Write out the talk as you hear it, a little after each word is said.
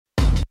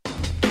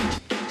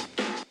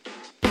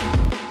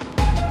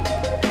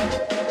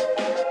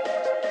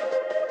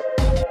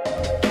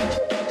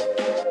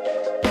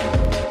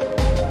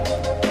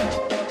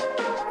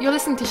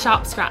listening to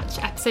Sharp Scratch,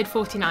 episode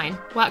 49,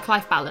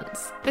 Work-Life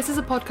Balance. This is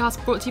a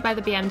podcast brought to you by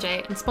the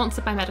BMJ and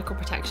sponsored by Medical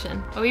Protection,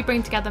 where we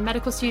bring together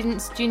medical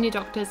students, junior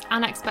doctors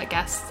and expert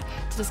guests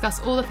to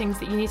discuss all the things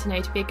that you need to know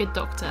to be a good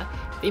doctor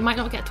that you might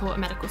not get taught at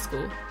medical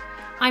school.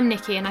 I'm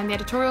Nikki and I'm the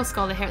editorial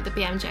scholar here at the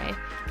BMJ,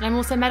 and I'm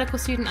also a medical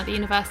student at the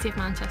University of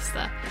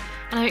Manchester.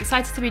 And I'm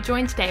excited to be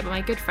joined today by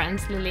my good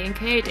friends Lily and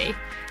Coyote.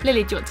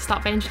 Lily, do you want to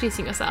start by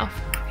introducing yourself?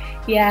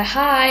 Yeah,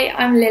 hi,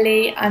 I'm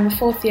Lily. I'm a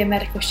fourth year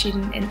medical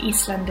student in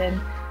East London,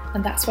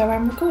 and that's where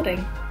I'm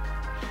recording.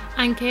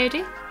 And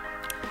Coyote?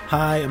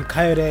 Hi, I'm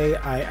Coyote.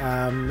 I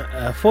am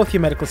a fourth year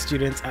medical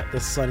student at the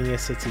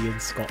sunniest city in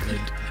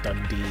Scotland,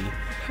 Dundee.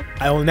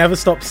 I will never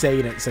stop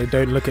saying it, so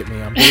don't look at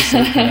me. I'm going to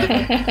say it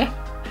forever.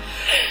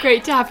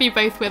 Great to have you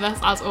both with us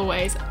as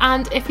always.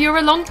 And if you're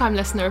a long-time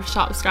listener of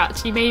Sharp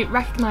Scratch, you may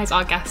recognise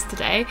our guest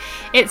today.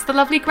 It's the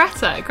lovely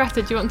Greta.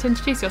 Greta, do you want to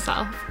introduce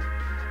yourself?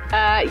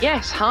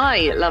 Yes,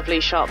 hi, lovely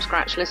Sharp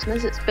Scratch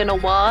listeners. It's been a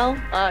while.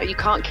 You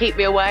can't keep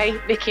me away.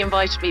 Vicky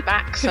invited me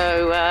back,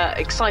 so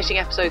exciting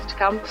episodes to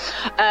come.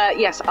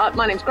 Yes,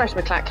 my name's Greta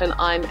McLachlan.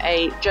 I'm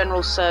a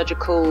general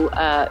surgical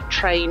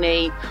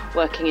trainee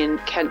working in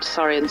Kent,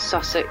 Surrey and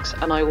Sussex,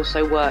 and I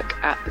also work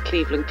at the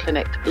Cleveland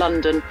Clinic,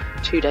 London,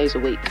 2 days a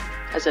week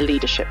as a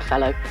leadership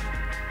fellow.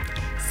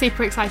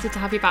 Super excited to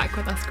have you back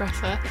with us,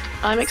 Greta.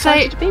 I'm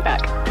excited to be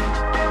back.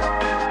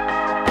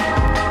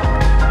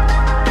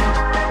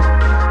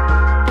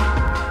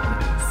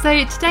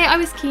 So today I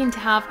was keen to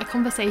have a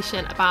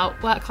conversation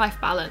about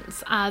work-life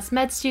balance as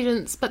med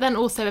students, but then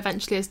also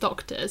eventually as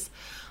doctors.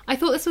 I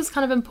thought this was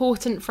kind of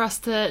important for us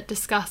to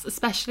discuss,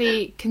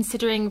 especially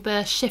considering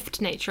the shift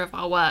nature of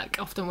our work,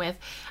 often with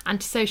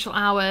antisocial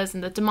hours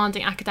and the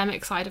demanding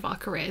academic side of our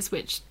careers,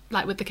 which,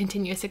 like with the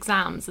continuous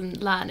exams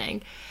and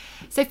learning.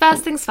 So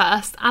first things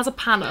first, as a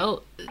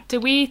panel, do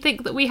we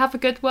think that we have a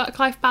good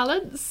work-life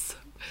balance?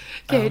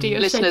 Coyote, you're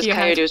listeners, shaking your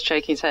Coyote head. was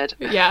shaking his head.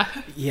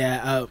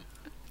 Yeah.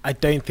 I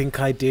don't think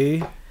I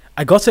do.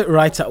 I got it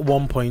right at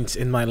one point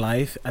in my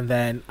life, and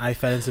then I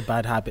fell into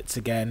bad habits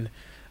again.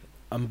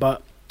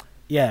 But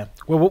yeah,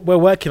 we're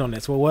working on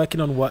it. We're working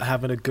on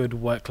having a good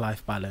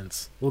work-life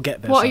balance. We'll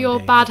get there. What are your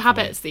someday, bad hopefully.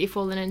 habits that you've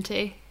fallen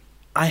into?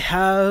 I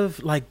have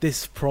like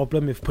this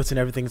problem with putting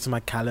everything into my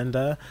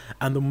calendar,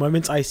 and the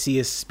moment I see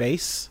a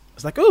space,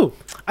 it's like, oh,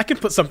 I can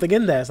put something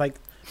in there. It's like,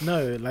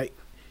 no, like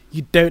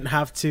you don't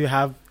have to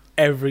have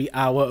every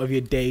hour of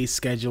your day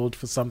scheduled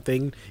for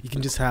something. You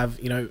can just have,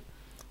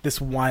 this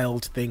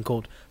wild thing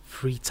called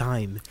free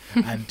time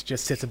and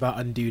just sit about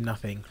and do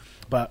nothing.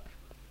 But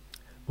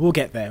we'll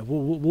get there.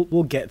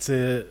 We'll get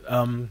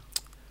to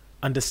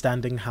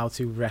understanding how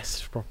to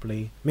rest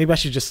properly. Maybe I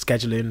should just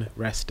schedule in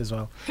rest as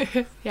well.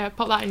 Yeah,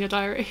 pop that in your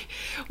diary.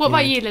 What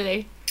about you,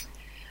 Lily?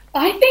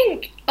 I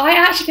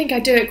actually think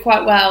I do it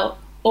quite well,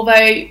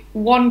 although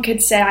one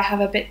could say I have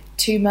a bit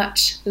too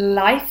much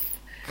life.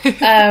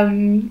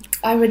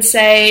 I would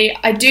say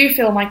I do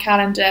fill my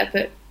calendar,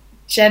 but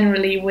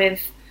generally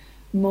with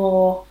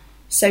more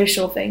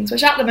social things,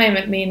 which at the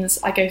moment means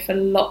I go for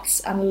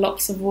lots and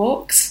lots of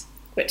walks,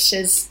 which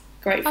is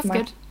great for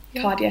my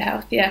cardio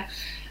health.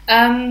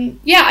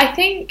 I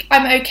think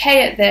I'm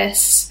okay at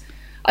this.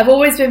 I've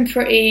always been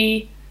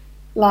pretty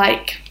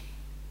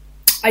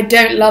I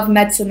don't love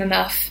medicine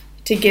enough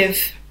to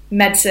give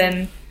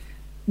medicine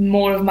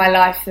more of my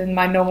life than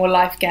my normal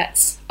life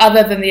gets,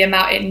 other than the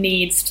amount it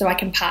needs so I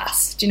can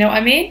pass. Do you know what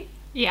I mean?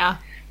 Yeah.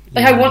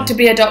 I want to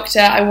be a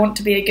doctor, I want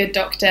to be a good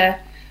doctor,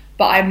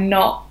 but I'm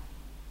not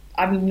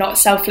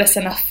selfless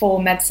enough for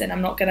medicine.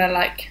 I'm not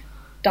gonna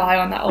die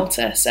on that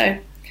altar. So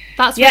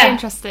that's really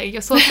interesting.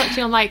 You're sort of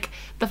touching on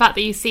the fact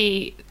that you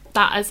see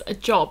that as a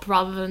job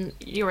rather than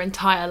your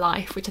entire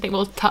life, which I think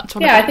we'll touch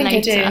on a bit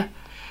later. I do.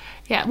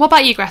 Yeah. What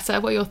about you, Greta?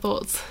 What are your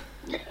thoughts?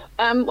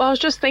 Well, I was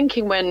just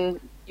thinking when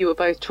you were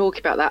both talking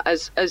about that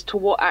as to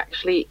what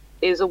actually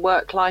is a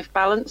work-life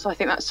balance. I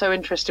think that's so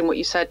interesting what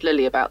you said,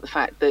 Lily, about the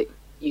fact that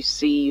you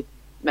see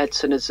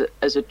medicine as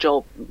a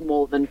job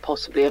more than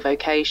possibly a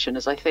vocation,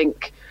 as I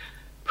think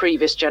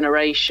previous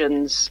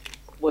generations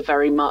were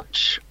very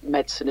much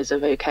medicine is a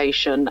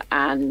vocation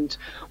and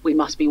we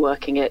must be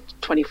working it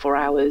 24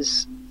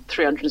 hours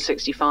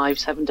 365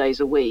 7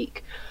 days a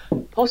week,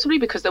 possibly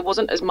because there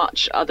wasn't as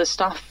much other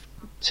stuff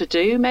to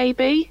do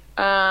maybe,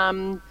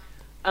 and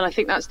I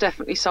think that's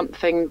definitely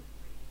something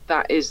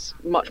that is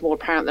much more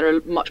apparent. There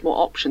are much more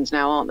options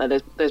now, aren't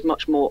there? There's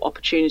much more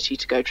opportunity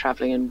to go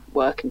travelling and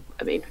work.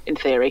 I mean, in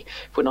theory,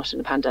 if we're not in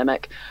a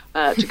pandemic,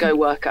 to go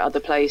work at other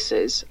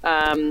places.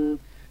 So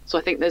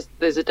I think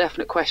there's a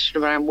definite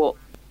question around what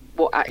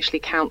actually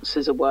counts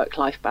as a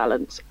work-life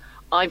balance.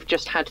 I've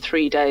just had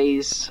 3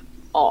 days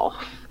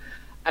off,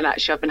 and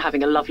actually I've been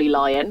having a lovely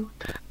lie-in,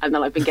 and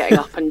then I've been getting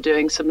up and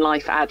doing some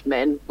life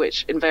admin,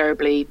 which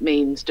invariably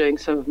means doing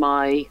some of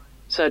my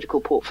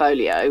surgical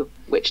portfolio,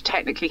 which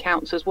technically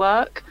counts as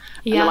work.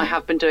 And then I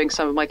have been doing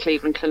some of my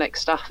Cleveland Clinic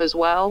stuff as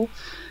well.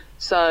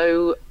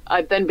 So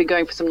I've then been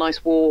going for some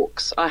nice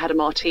walks. I had a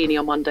martini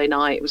on Monday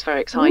night. It was very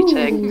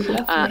exciting. Ooh,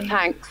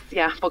 thanks.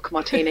 Yeah, vodka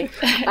martini.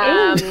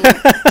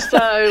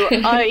 So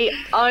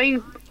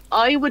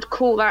I would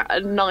call that a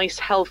nice,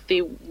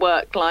 healthy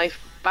work-life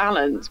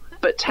balance.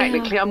 But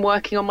technically, I'm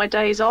working on my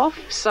days off.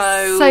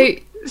 So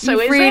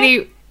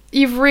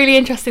you've really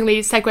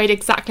interestingly segued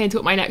exactly into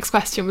what my next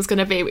question was going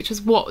to be, which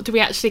was what do we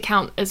actually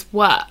count as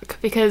work?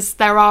 Because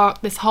there are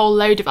this whole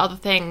load of other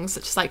things,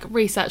 such as like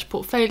research,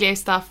 portfolio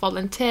stuff,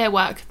 volunteer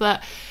work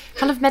that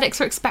kind of medics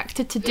are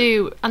expected to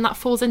do, and that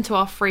falls into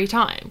our free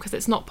time because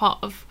it's not part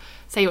of,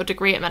 say, your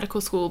degree at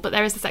medical school, but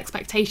there is this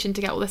expectation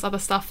to get all this other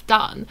stuff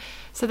done.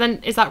 So then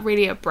is that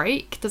really a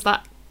break? Does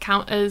that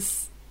count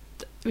as...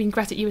 I mean,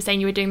 Greta, you were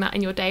saying you were doing that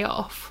in your day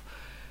off.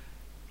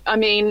 I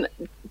mean,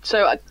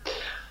 so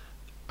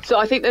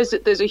I think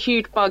there's a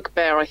huge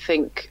bugbear, I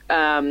think,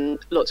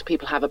 lots of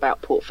people have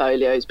about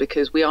portfolios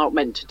because we aren't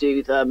meant to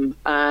do them,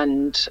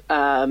 and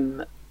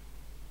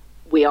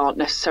we aren't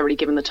necessarily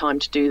given the time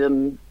to do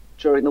them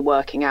during the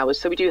working hours.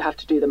 So we do have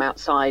to do them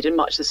outside in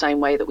much the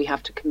same way that we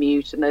have to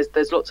commute, and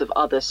there's lots of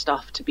other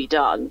stuff to be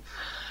done.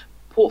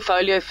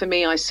 Portfolio for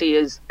me, I see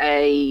as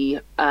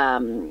a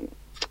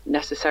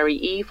necessary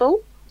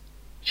evil.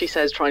 She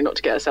says, trying not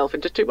to get herself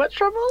into too much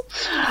trouble.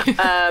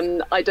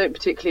 I don't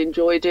particularly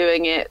enjoy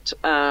doing it,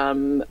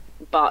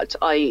 but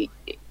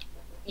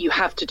you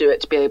have to do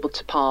it to be able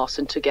to pass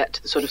and to get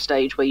to the sort of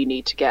stage where you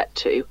need to get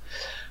to,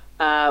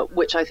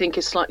 which I think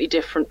is slightly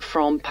different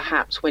from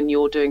perhaps when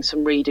you're doing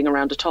some reading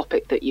around a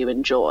topic that you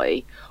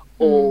enjoy,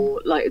 or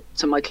like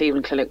some of my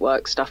Cleveland Clinic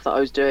work stuff that I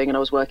was doing, and I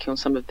was working on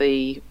some of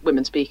the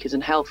women speakers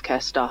and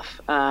healthcare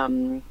stuff,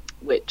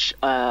 which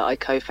I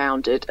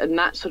co-founded, and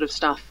that sort of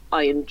stuff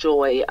I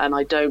enjoy, and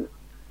I don't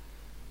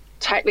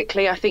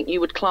technically, I think you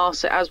would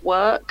class it as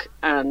work,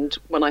 and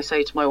when I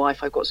say to my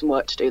wife I've got some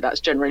work to do, that's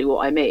generally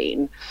what I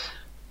mean.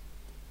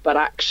 But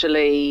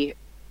actually,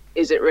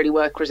 is it really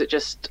work, or is it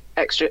just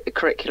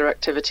extracurricular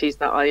activities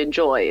that I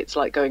enjoy? It's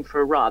like going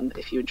for a run,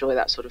 if you enjoy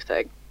that sort of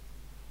thing.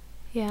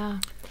 Yeah.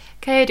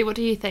 Coyote, what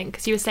do you think?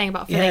 Because you were saying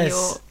about filling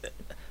your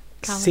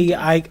calendar. See,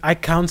 I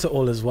count it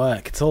all as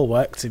work. It's all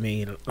work to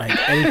me. Like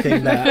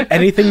anything that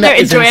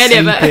isn't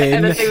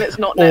anything that's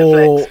not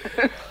or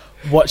Netflix.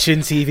 watching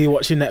TV,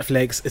 watching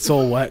Netflix, it's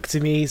all work to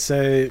me.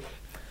 So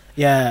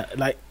yeah,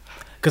 like,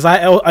 because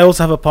I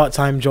also have a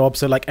part-time job,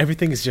 so like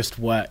everything is just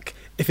work.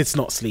 If it's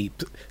not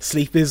sleep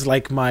is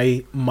like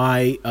my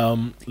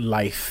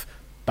life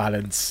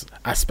balance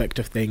aspect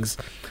of things.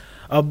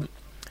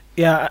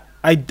 Yeah,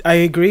 I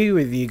agree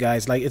with you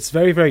guys. Like, it's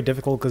very, very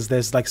difficult because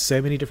there's like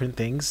so many different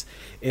things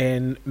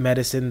in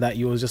medicine that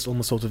you're just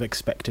almost sort of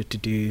expected to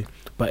do,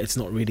 but it's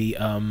not really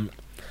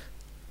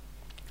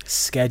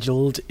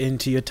scheduled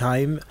into your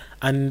time.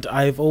 And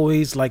I've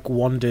always like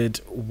wondered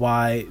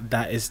why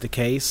that is the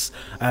case.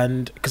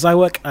 And because I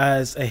work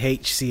as a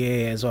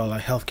HCA as well, a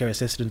healthcare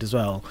assistant as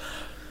well,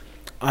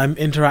 I'm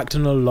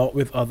interacting a lot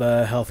with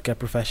other healthcare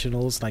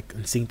professionals, like,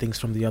 and seeing things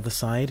from the other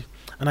side.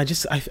 And I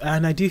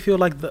do feel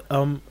like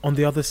on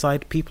the other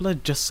side, people are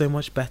just so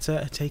much better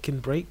at taking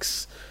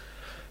breaks.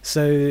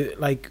 So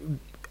like,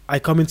 I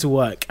come into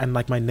work and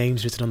like my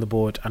name's written on the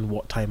board and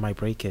what time my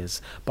break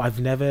is, but I've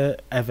never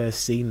ever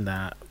seen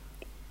that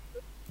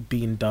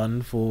being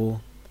done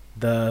for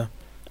the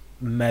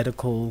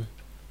medical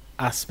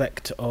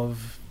aspect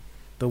of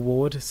the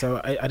ward.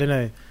 So I don't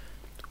know.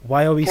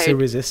 Why are we so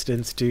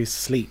resistant to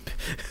sleep?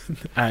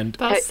 And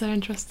that's so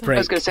interesting. I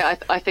was going to say,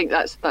 I think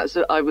that's.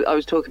 I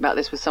was talking about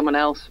this with someone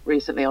else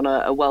recently on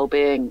a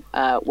well-being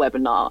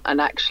webinar, and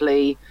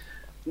actually,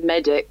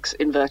 medics,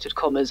 inverted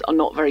commas, are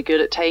not very good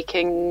at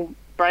taking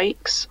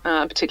breaks,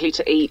 particularly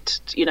to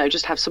eat.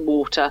 Just have some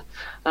water.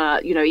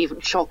 Even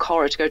shock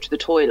horror to go to the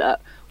toilet.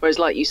 Whereas,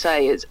 like you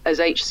say, as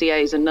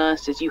HCAs and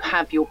nurses, you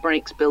have your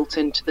breaks built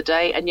into the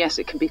day, and yes,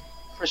 it can be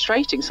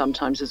frustrating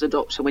sometimes as a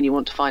doctor when you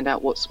want to find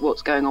out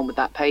what's going on with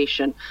that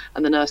patient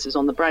and the nurse is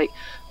on the break,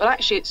 but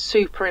actually it's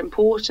super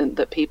important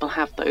that people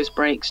have those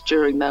breaks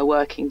during their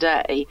working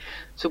day.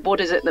 So what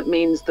is it that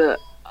means that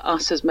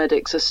us as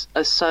medics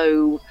are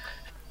so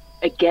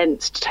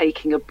against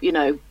taking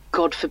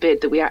God forbid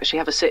that we actually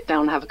have a sit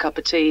down and have a cup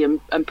of tea and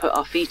put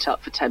our feet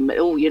up for 10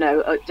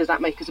 minutes? Does that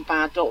make us a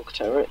bad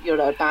doctor,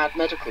 a bad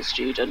medical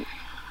student?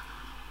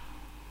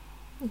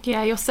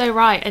 Yeah, you're so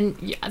right,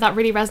 and that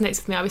really resonates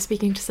with me. I was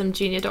speaking to some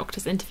junior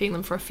doctors, interviewing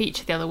them for a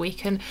feature the other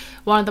week, and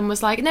one of them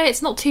was like, no,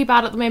 it's not too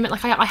bad at the moment.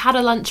 Like, I had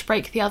a lunch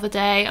break the other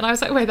day, and I was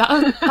like, wait,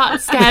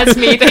 that scares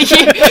me.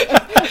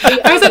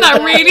 I was like,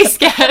 that really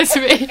scares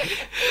me.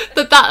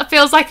 That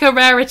feels like a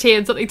rarity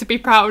and something to be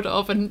proud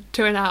of and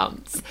to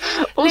announce.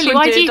 Also, Lily,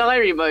 why do you...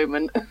 diary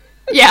moment.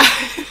 Yeah.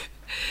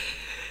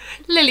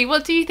 Lily,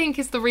 what do you think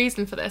is the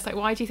reason for this? Like,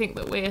 why do you think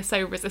that we're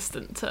so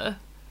resistant to...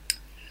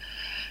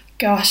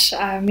 Gosh,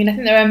 I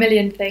think there are a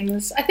million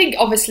things. I think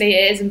obviously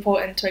it is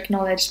important to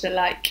acknowledge that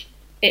like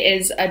it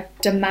is a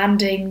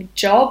demanding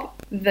job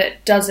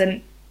that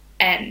doesn't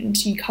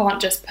end. You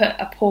can't just put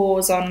a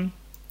pause on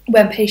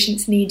when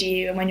patients need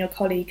you and when your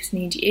colleagues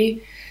need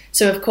you.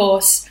 So of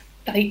course,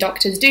 I think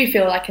doctors do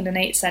feel like an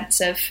innate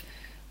sense of,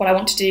 well, I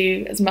want to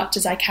do as much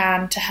as I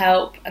can to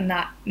help, and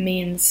that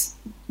means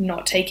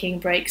not taking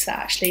breaks that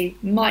actually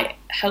might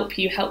help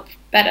you help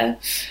better.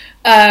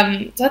 So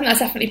I think that's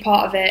definitely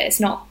part of it. It's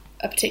not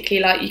are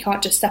particularly like, you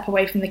can't just step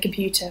away from the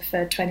computer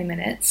for 20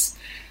 minutes.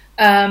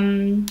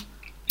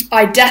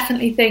 I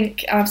definitely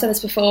think, and I've said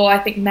this before, I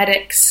think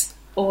medics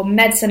or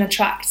medicine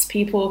attracts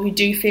people who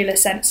do feel a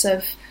sense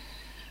of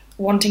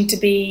wanting to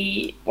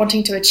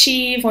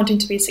achieve, wanting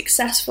to be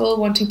successful,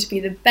 wanting to be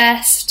the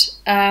best.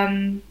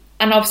 And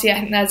obviously I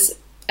think there's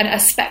a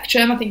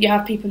spectrum. I think you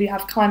have people who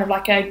have kind of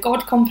like a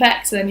God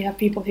complex, and then you have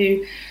people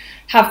who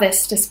have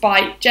this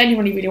despite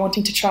genuinely really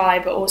wanting to try,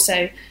 but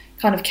also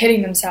kind of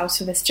killing themselves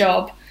for this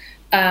job.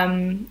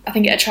 I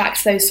think it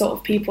attracts those sort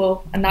of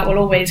people, and that will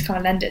always kind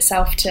of lend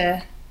itself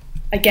to,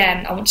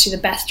 again, I want to do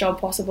the best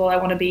job possible. I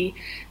want to be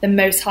the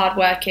most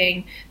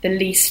hardworking, the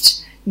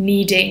least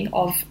needing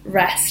of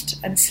rest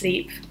and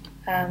sleep.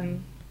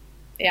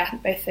 Yeah,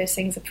 both those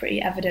things are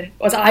pretty evident.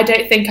 I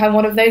don't think I'm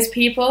one of those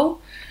people.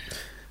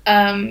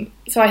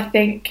 So I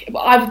think,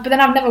 but then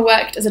I've never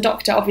worked as a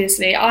doctor,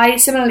 obviously.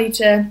 Similarly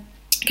to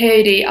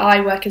Coyote,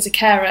 I work as a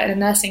carer in a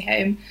nursing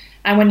home,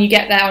 and when you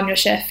get there on your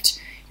shift,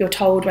 you're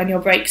told when your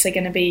breaks are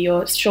going to be,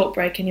 your short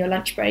break and your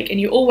lunch break, and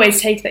you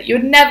always take that. You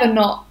would never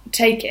not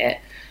take it.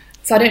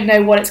 So I don't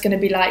know what it's going to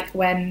be like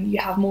when you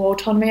have more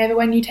autonomy over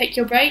when you take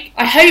your break.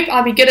 I hope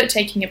I'll be good at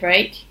taking a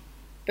break,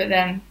 but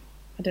then,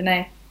 I don't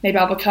know, maybe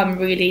I'll become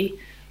really,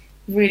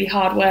 really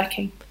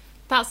hard-working.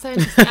 That's so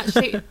interesting.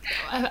 Actually,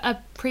 a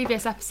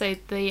previous episode,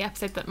 the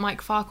episode that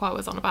Mike Farquhar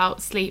was on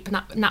about sleep,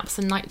 naps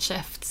and night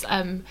shifts,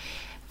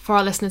 for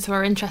our listeners who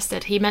are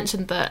interested, he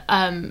mentioned that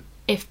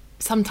if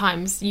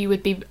sometimes you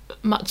would be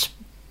much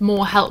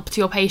more help to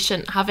your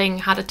patient having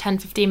had a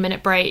 10-15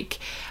 minute break,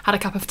 had a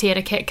cup of tea and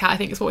a Kit Kat, I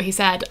think is what he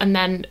said, and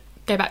then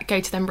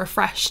go to them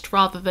refreshed,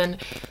 rather than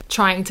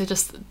trying to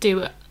just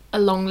do a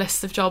long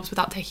list of jobs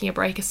without taking a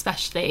break,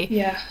 especially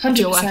 100%. if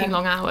you're working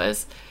long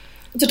hours.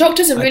 The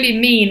doctors are really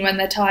mean when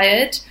they're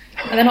tired,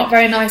 and they're not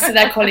very nice to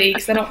their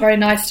colleagues, they're not very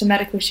nice to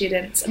medical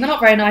students, and they're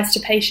not very nice to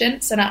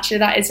patients, and actually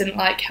that isn't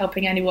like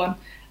helping anyone.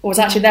 Or it's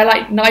actually, they're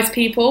like nice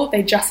people,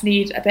 they just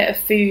need a bit of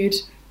food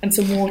and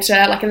some water,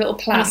 like a little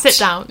plant. Sit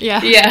down,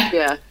 yeah.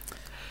 Yeah.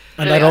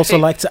 And I'd also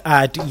like to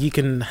add, you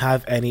can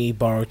have any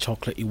bar of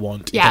chocolate you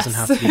want. It doesn't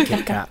have to be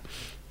Kit Kat.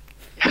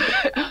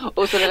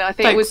 Also, I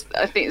think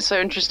it's so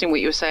interesting what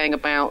you were saying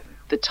about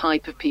the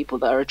type of people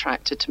that are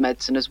attracted to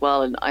medicine as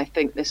well. And I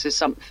think this is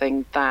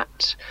something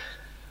that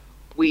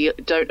we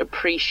don't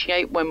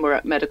appreciate when we're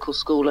at medical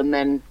school and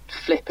then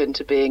flip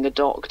into being a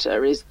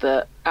doctor, is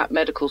that at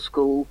medical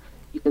school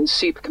you've been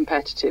super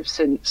competitive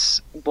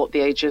since the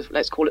age of,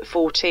 let's call it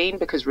 14,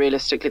 because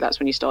realistically that's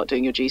when you start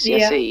doing your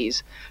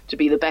GCSEs. To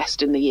be the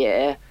best in the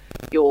year,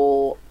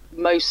 you're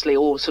mostly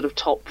all sort of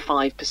top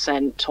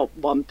 5%, top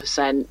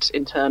 1%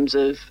 in terms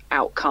of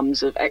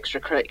outcomes of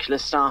extracurricular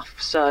stuff.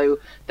 So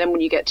then when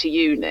you get to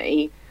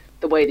uni,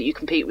 the way that you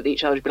compete with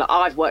each other is be like,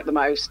 oh, I've worked the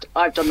most,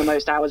 I've done the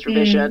most hours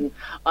revision,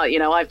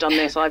 I've done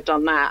this, I've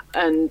done that.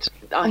 And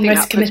I think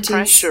that puts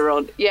pressure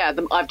on,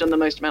 I've done the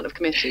most amount of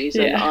committees,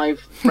 and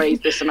I've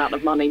raised this amount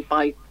of money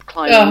by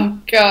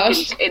climbing,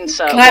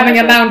 climbing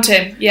a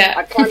mountain.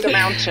 I've climbed a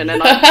mountain,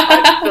 and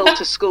I've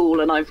built a school,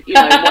 and I've,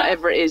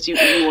 whatever it is you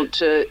want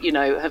to,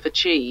 have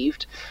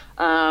achieved.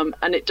 And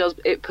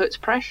it puts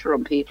pressure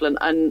on people.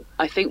 And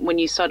I think when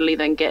you suddenly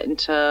then get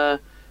into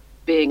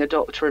being a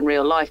doctor in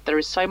real life, there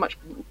is so much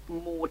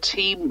more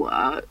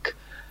teamwork,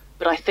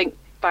 but I think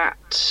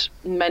that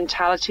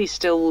mentality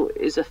still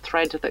is a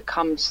thread that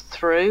comes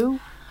through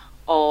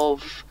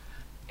of,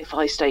 if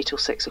I stay till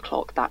 6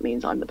 o'clock, that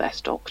means I'm the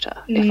best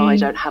doctor. If I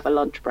don't have a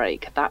lunch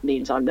break, that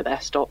means I'm the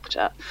best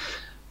doctor,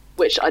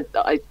 which I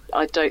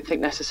don't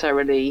think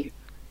necessarily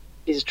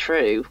is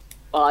true.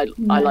 I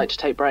like to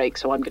take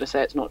breaks, so I'm going to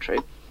say it's not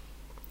true.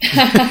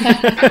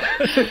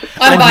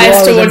 I'm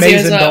biased towards you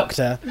as well.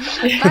 Doctor.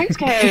 Thanks,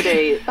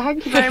 Coyote.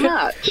 Thank you very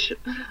much.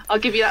 I'll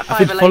give you that $5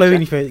 later. Following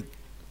you for...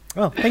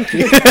 Oh, thank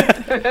you.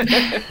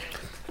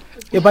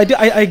 Yeah, but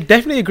I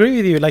definitely agree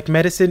with you. Like,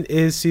 medicine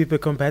is super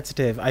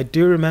competitive. I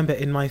do remember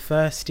in my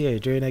first year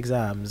during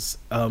exams,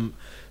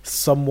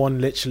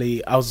 someone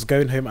literally, I was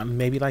going home at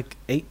maybe like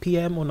 8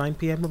 p.m. or 9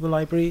 p.m. from the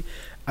library,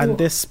 and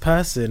this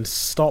person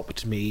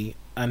stopped me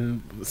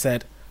and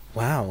said,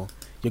 "Wow,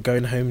 you're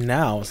going home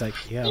now?" I was like,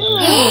 "Yeah, I'm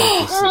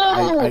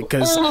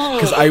going home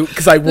because I want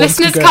to go home."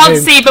 Listeners can't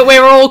see, but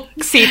we're all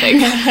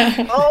seething.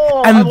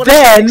 And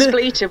then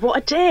expletive. What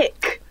a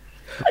dick!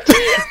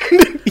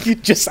 You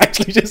just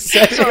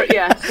said. Sorry.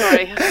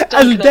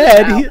 And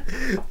then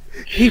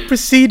he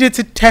proceeded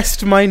to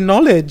test my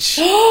knowledge.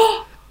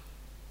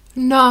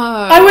 No,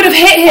 I would have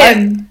hit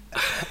him.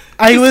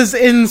 I was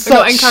in such. We're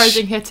not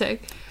encouraging hitting.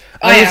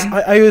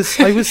 I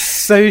was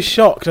so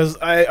shocked.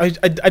 I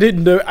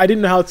didn't know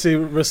how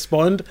to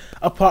respond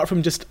apart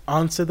from just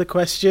answer the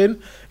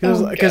question,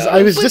 because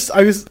I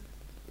was.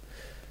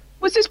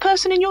 Was this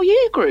person in your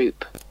year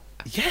group?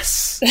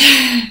 Yes.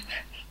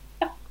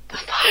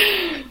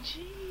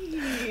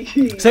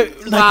 So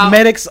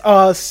medics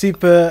are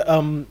super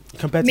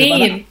competitive.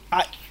 Mean.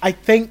 I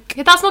think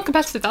that's not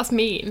competitive. That's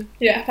mean.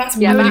 Yeah, that's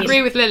mean. I would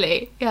agree with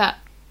Lily. Yeah,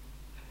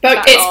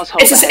 but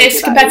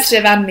it's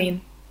competitive and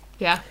mean.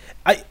 Yeah.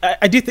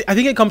 I think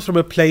it comes from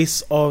a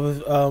place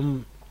of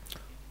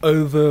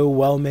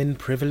overwhelming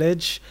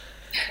privilege.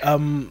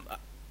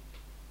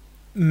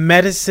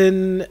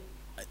 Medicine,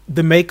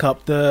 the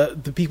makeup,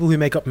 the people who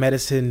make up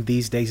medicine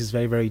these days is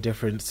very, very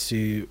different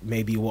to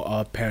maybe what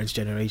our parents'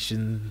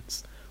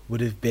 generations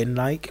would have been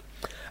like.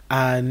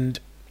 And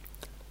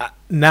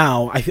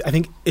now I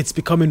think it's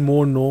becoming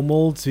more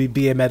normal to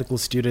be a medical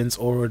student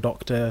or a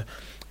doctor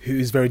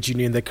who's very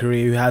junior in their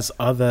career, who has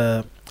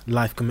other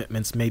life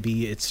commitments.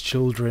 Maybe it's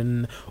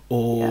children,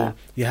 or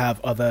you have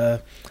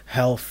other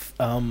health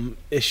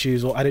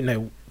issues, or I don't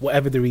know,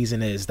 whatever the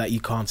reason is, that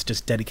you can't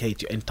just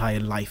dedicate your entire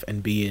life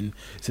and being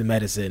to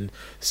medicine.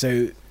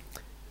 So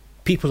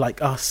people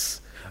like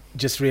us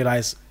just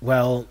realize,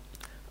 well,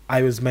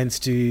 I was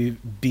meant to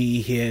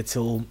be here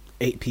till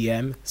 8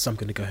 p.m, so I'm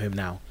going to go home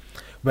now.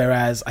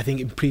 Whereas I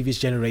think in previous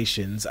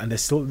generations, and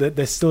there's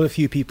still a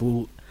few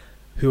people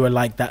who are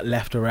like that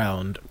left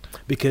around,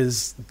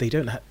 because they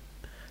don't have,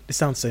 it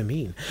sounds so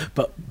mean,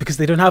 but because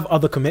they don't have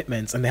other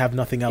commitments and they have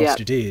nothing else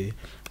to do,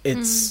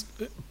 it's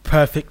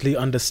perfectly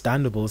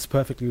understandable, it's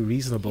perfectly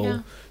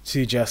reasonable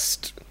to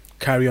just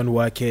carry on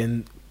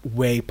working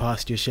way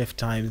past your shift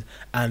time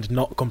and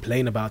not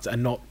complain about it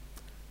and not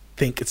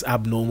think it's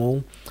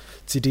abnormal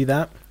to do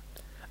that.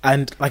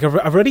 And like I've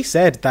already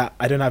said that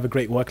I don't have a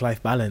great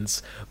work-life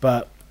balance,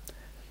 but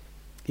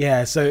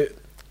yeah, so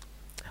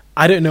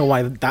I don't know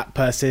why that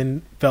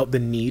person felt the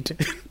need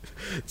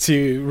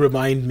to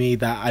remind me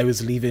that I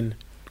was leaving,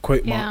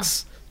 quote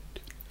marks,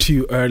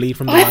 too early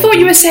from the I thought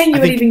you were saying you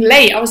were leaving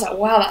late. I was like,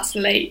 wow, that's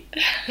late.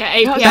 Yeah,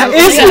 8 p.m.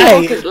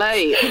 That is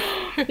late.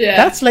 Yeah.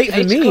 That's late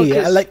for me.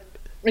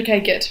 Okay,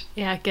 good.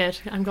 Yeah, good.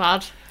 I'm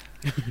glad.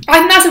 I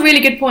think that's a really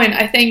good point.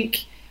 I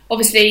think,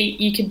 obviously,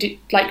 you could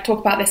talk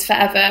about this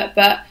forever,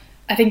 but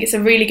I think it's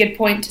a really good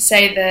point to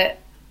say that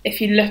if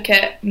you look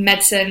at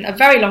medicine a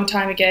very long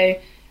time ago,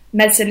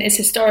 medicine is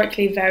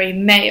historically very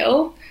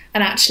male,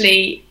 and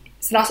actually,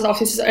 so that's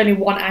obviously this is only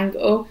one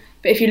angle,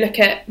 but if you look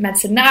at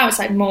medicine now, it's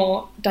like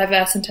more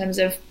diverse in terms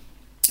of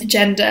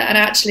gender, and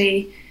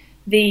actually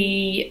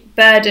the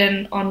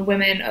burden on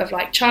women of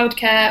like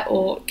childcare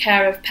or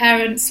care of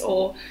parents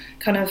or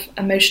kind of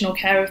emotional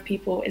care of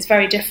people is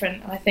very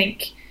different. And I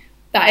think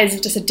that is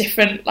just a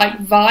different like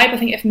vibe. I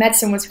think if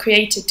medicine was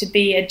created to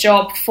be a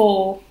job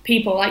for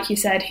people, like you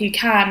said, who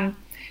can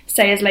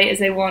stay as late as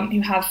they want,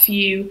 who have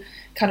few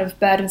kind of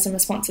burdens and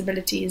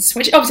responsibilities,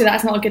 which obviously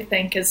that's not a good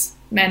thing because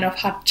men have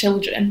had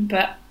children,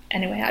 but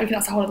anyway, I think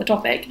that's a whole other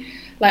topic.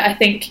 Like, I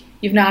think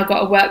you've now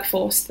got a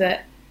workforce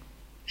that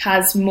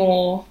has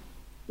more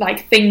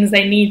like things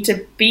they need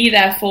to be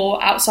there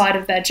for outside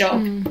of their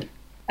job.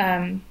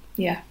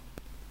 Yeah.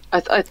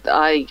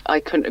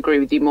 I couldn't agree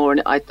with you more,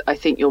 and I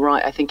think you're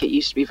right. I think it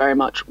used to be very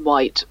much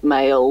white,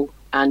 male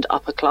and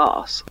upper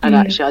class, and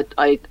actually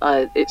I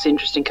it's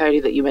interesting, Cody,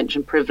 that you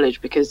mentioned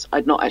privilege, because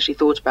I'd not actually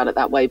thought about it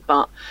that way,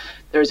 but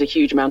there is a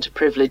huge amount of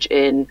privilege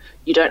in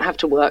you don't have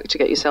to work to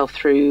get yourself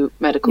through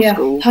medical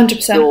school.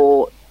 100%.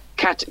 You're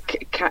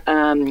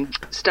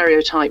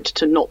stereotyped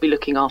to not be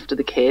looking after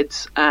the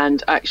kids,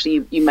 and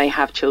actually you may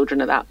have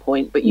children at that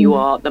point, but you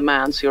are the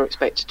man, so you're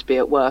expected to be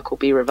at work or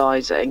be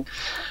revising.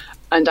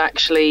 And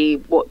actually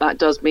what that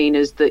does mean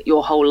is that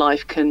your whole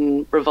life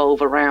can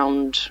revolve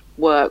around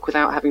work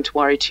without having to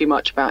worry too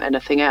much about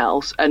anything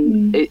else.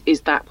 And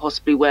is that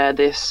possibly where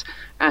this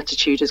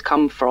attitude has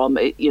come from?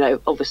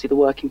 Obviously the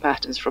working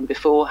patterns from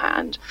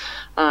beforehand,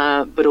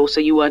 but also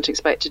you weren't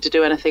expected to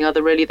do anything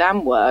other really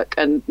than work.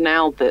 And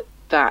now that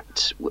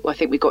I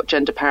think we got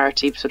gender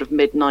parity sort of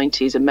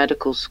mid-90s in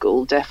medical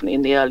school, definitely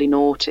in the early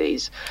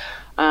noughties.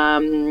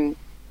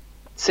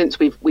 Since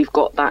we've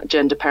got that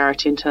gender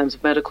parity in terms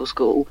of medical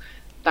school,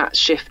 that's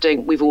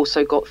shifting. We've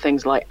also got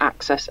things like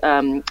access,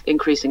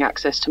 increasing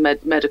access to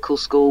medical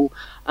school.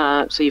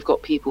 So you've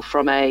got people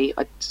from I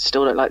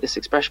still don't like this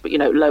expression, but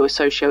lower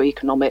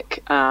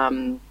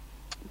socioeconomic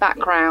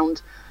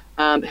background,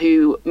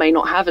 who may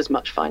not have as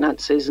much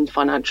finances and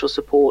financial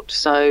support,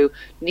 so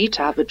need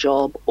to have a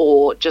job,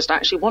 or just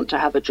actually want to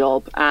have a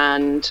job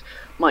and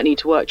might need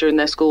to work during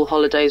their school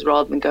holidays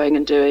rather than going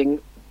and doing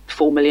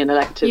 4 million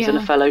electives and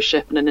a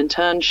fellowship and an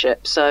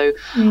internship. So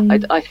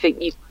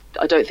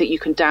I don't think you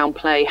can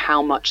downplay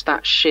how much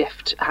that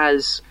shift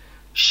has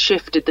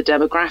shifted the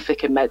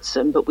demographic in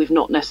medicine, but we've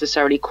not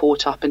necessarily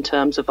caught up in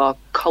terms of our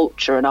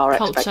culture and our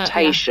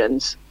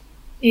expectations.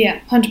 Yeah,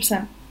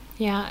 100%.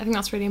 Yeah, I think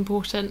that's really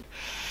important.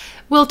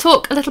 We'll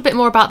talk a little bit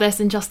more about this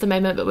in just a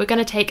moment, but we're going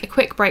to take a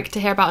quick break to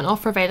hear about an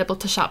offer available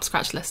to Sharp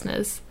Scratch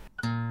listeners.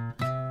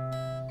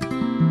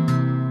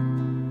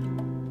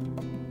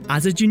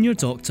 As a junior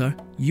doctor,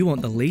 you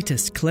want the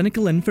latest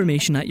clinical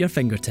information at your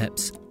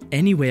fingertips,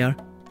 anywhere,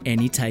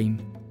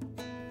 anytime.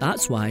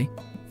 That's why,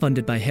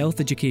 funded by Health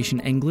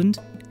Education England,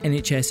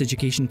 NHS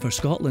Education for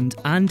Scotland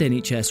and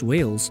NHS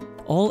Wales,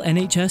 all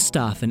NHS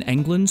staff in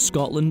England,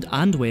 Scotland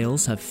and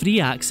Wales have free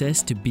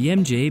access to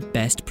BMJ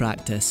Best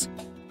Practice.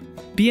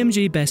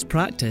 BMJ Best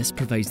Practice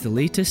provides the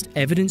latest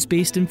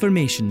evidence-based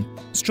information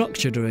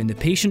structured around the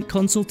patient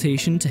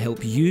consultation to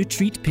help you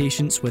treat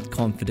patients with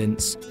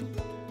confidence.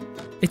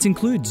 It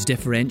includes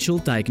differential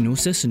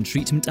diagnosis and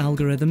treatment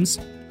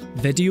algorithms,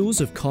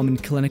 videos of common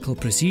clinical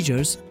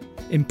procedures,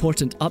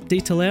 important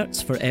update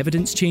alerts for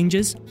evidence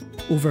changes,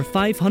 over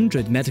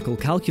 500 medical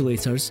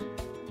calculators,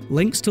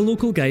 links to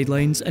local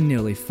guidelines and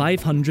nearly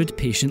 500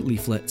 patient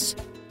leaflets.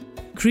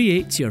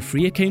 Create your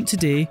free account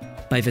today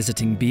by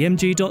visiting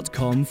bmj.com/UK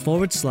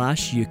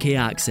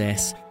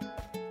access.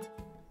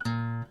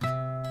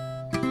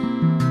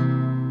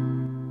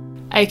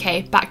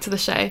 Okay, back to the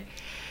show.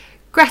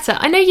 Greta,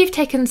 I know you've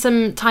taken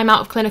some time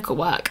out of clinical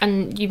work,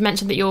 and you've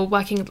mentioned that you're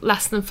working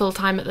less than full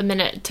time at the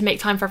minute to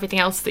make time for everything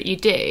else that you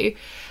do.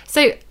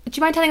 So do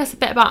you mind telling us a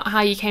bit about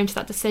how you came to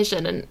that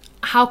decision, and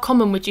how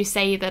common would you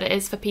say that it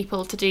is for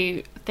people to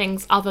do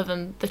things other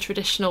than the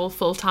traditional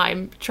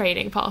full-time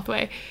training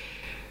pathway?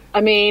 I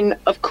mean,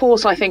 of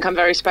course, I think I'm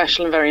very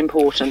special and very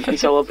important, and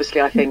so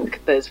obviously I think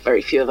there's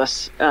very few of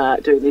us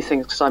doing these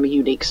things because I'm a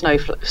unique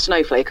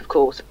snowflake, of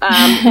course.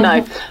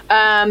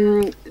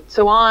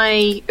 So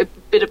a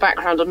bit of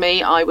background on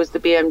me. I was the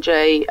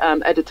BMJ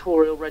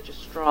editorial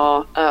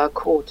registrar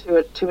core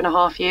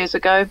 2.5 years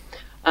ago.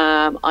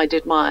 I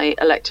did my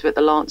elective at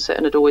the Lancet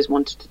and had always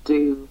wanted to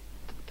do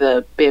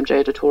the BMJ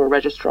editorial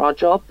registrar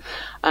job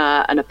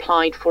and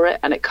applied for it,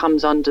 and it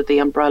comes under the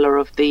umbrella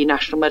of the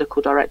National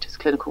Medical Directors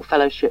Clinical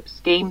Fellowship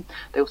Scheme.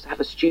 They also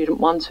have a student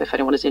one, so if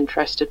anyone is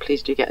interested,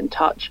 please do get in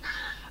touch.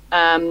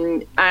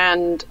 And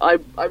I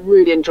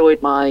really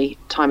enjoyed my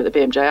time at the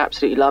BMJ. I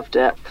absolutely loved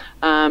it.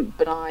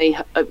 But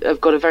I've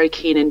got a very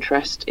keen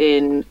interest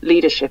in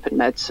leadership in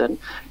medicine.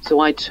 So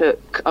I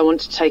wanted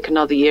to take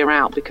another year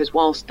out, because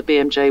whilst the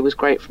BMJ was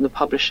great from the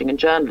publishing and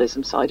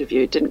journalism side of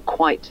view, it didn't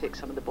quite tick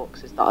some of the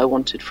boxes that I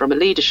wanted from a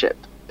leadership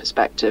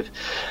perspective.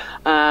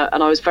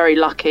 And I was very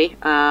lucky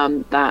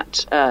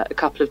that a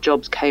couple of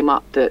jobs came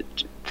up that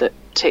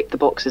ticked the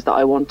boxes that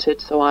I wanted.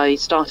 So I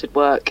started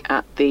work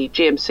at the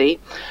GMC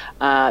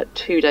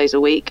 2 days a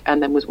week,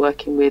 and then was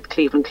working with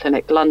Cleveland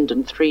Clinic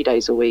London 3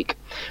 days a week.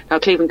 Now,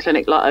 Cleveland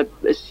Clinic, I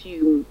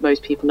assume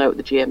most people know what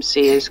the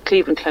GMC is.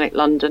 Cleveland Clinic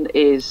London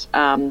is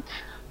going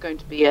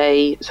to be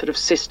a sort of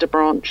sister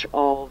branch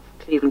of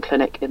Cleveland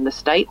Clinic in the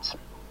States.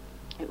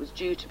 It was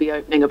due to be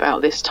opening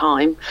about this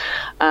time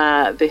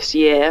this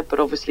year,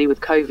 but obviously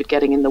with COVID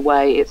getting in the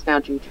way, it's now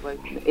due to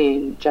open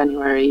in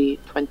January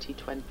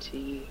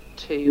 2022,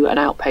 and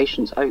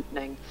outpatients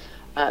opening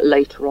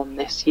later on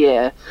this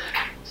year.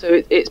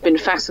 So it's been a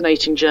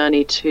fascinating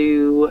journey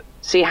to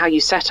see how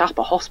you set up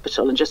a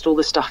hospital and just all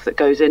the stuff that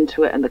goes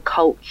into it, and the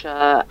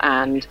culture.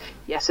 And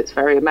yes, it's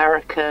very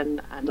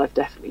American, and I've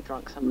definitely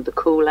drunk some of the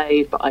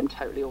Kool-Aid, but I'm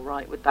totally all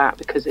right with that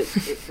because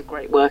it's a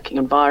great working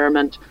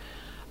environment.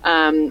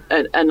 And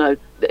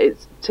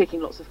it's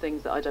ticking lots of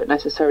things that I don't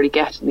necessarily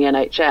get in the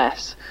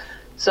NHS.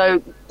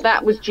 So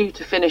that was due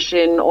to finish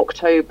in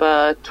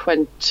October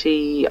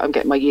 20, I'm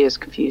getting my years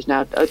confused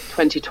now,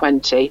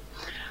 2020.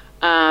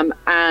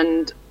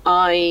 And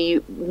I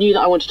knew that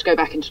I wanted to go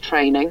back into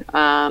training,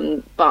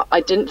 but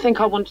I didn't think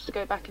I wanted to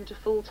go back into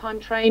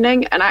full-time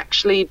training. And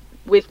actually,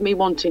 with me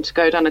wanting to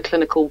go down a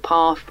clinical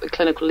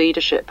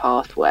leadership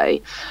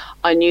pathway,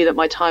 I knew that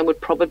my time would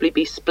probably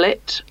be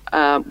split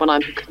when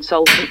I'm a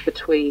consultant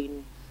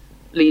between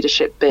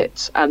leadership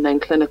bits and then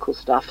clinical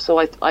stuff. So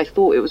I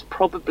thought it was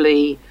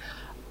probably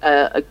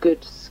a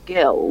good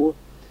skill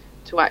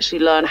to actually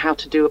learn how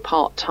to do a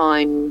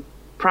part-time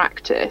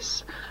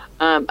practice.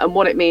 And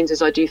what it means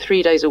is I do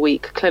 3 days a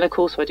week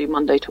clinical, so I do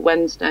Monday to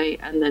Wednesday,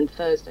 and then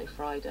Thursday,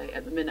 Friday.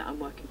 At the minute, I'm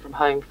working from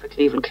home for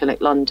Cleveland Clinic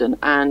London,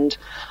 and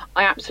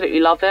I absolutely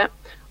love it.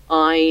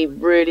 I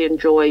really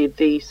enjoy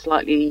the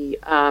slightly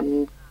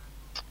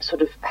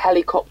sort of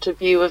helicopter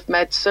view of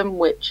medicine,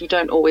 which you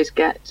don't always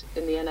get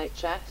in the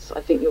NHS.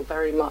 I think you're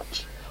very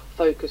much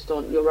focused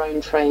on your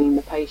own training,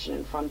 the patient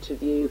in front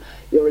of you,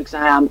 your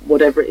exam,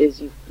 whatever it is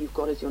you've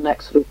got as your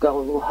next sort of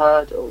goal or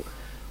hurdle.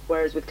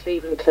 Whereas with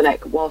Cleveland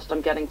Clinic, whilst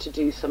I'm getting to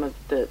do some of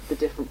the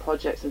different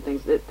projects and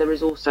things, there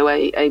is also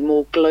a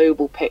more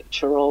global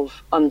picture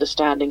of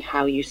understanding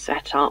how you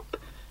set up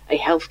a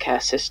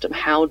healthcare system.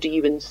 How do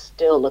you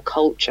instill a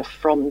culture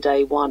from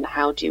day one?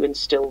 How do you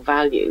instill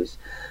values?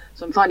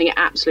 So I'm finding it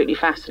absolutely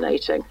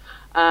fascinating.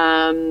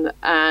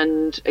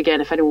 And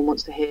again, if anyone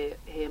wants to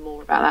hear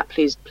more about that,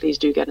 please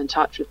do get in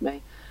touch with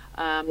me.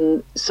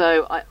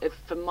 So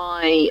for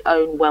my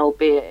own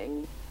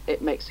well-being,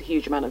 it makes a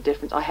huge amount of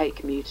difference. I hate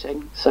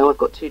commuting, so I've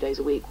got 2 days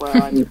a week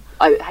where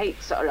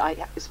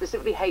I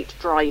specifically hate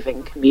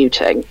driving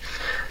commuting.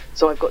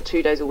 So I've got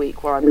 2 days a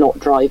week where I'm not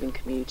driving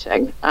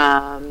commuting,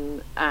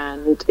 and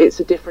it's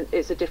a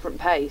different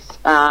pace,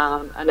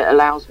 and it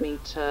allows me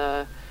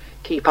to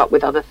keep up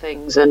with other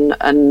things, and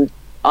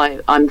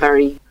I'm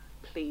very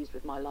pleased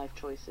with my life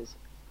choices.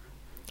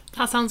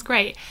 That sounds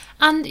great.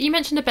 And you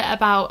mentioned a bit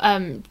about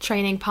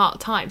training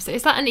part-time. So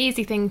is that an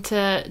easy thing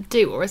to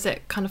do, or is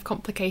it kind of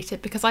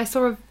complicated? Because I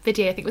saw a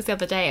video, I think it was the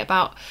other day,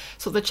 about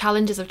sort of the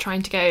challenges of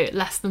trying to go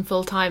less than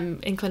full-time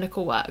in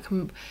clinical work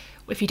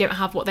if you don't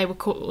have what they were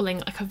calling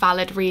like a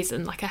valid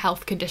reason, like a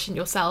health condition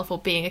yourself, or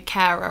being a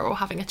carer, or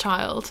having a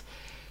child.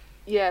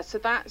 Yeah, so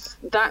that's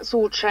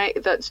all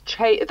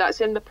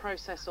that's in the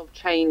process of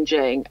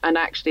changing, and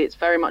actually it's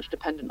very much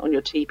dependent on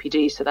your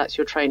TPD. So that's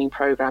your training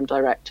program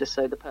director,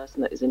 so the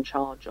person that is in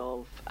charge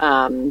of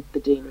the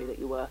deanery that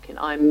you work in.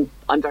 I'm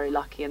very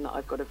lucky in that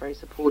I've got a very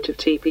supportive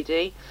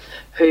TPD,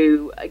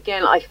 who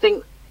again I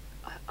think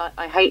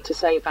I hate to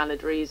say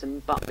valid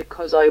reason, but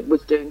because I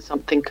was doing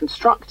something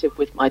constructive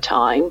with my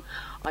time,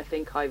 I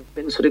think I've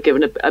been sort of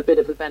given a bit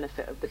of a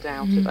benefit of the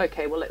doubt of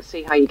okay, well let's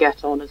see how you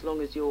get on as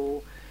long as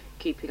you're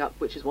keeping up,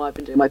 which is why I've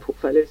been doing my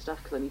portfolio stuff,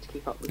 because I need to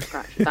keep up with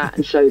scratch with that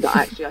and show that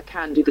actually I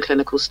can do the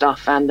clinical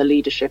stuff and the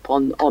leadership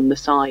on the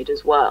side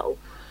as well.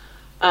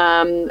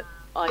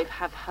 I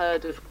have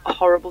heard of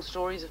horrible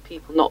stories of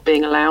people not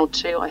being allowed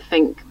to. I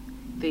think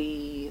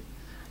the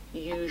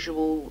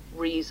usual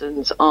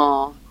reasons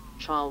are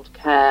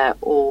childcare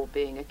or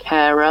being a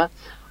carer.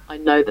 I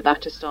know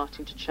that is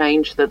starting to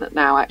change, so that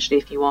now actually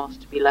if you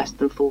ask to be less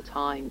than full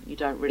time, you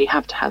don't really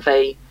have to have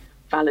a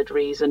valid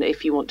reason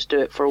if you want to do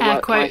it for a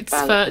work-life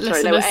balance.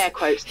 Sorry, no, air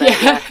quotes there.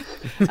 Yeah.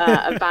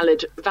 A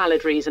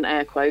valid reason,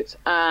 air quotes.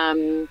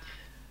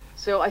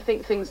 So I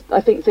think things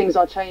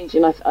are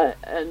changing,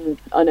 and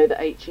I know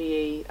that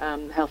HEE,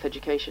 Health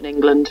Education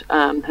England,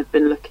 have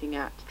been looking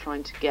at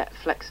trying to get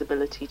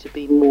flexibility to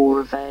be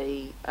more of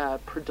a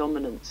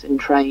predominance in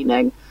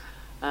training,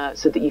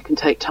 so that you can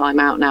take time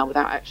out now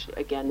without actually,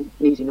 again,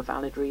 needing a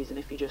valid reason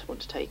if you just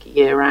want to take a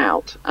year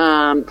out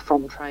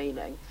from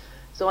training.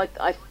 So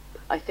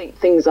I think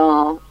things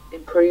are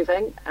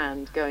improving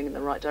and going in the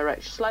right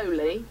direction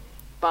slowly,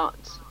 but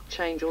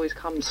change always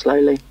comes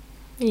slowly.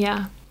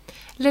 Yeah.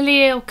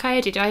 Lily or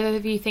Coyote, do either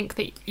of you think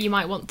that you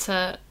might want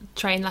to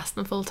train less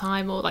than full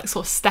time, or like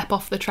sort of step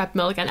off the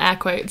treadmill again, air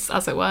quotes,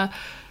 as it were?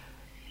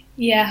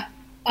 Yeah,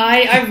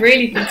 I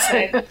really think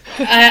so.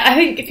 I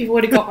think if you've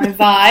already got my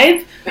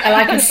vibe, I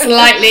like a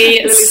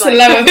slightly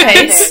slower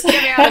pace.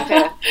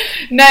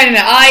 No.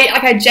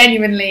 I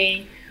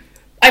genuinely,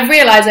 I've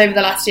realised over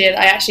the last year that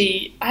I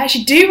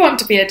actually do want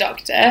to be a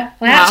doctor. And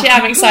I actually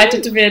am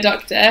excited to be a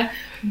doctor,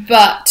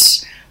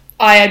 but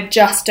I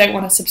just don't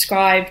want to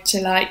subscribe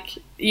to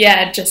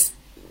just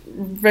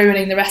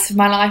ruining the rest of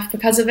my life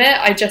because of it.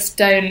 I just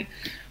don't,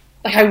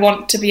 I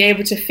want to be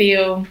able to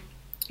feel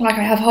like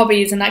I have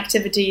hobbies and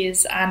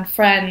activities and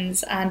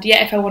friends, and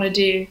if I want to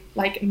do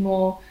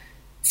more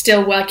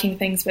still working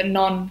things but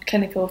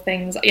non-clinical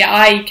things,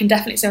 I can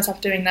definitely see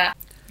myself doing that.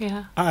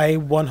 Yeah, I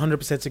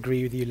 100%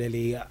 agree with you,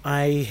 Lily.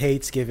 I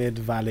hate giving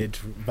valid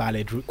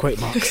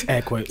quote marks,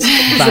 air quotes.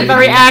 It's a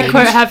very air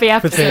quote heavy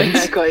episode.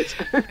 Air quotes.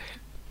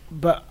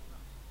 But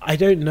I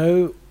don't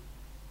know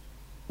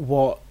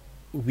what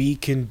we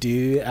can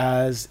do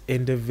as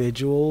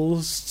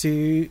individuals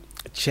to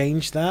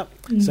change that.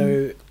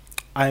 So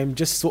I'm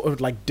just sort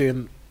of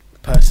doing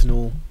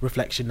personal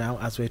reflection now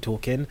as we're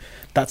talking.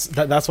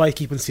 That's why I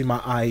keep on seeing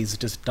my eyes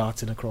just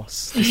darting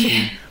across the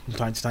screen from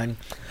time to time,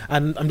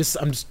 and I'm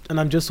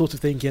just sort of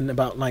thinking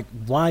about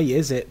why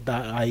is it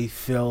that I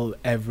fill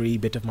every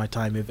bit of my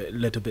time with a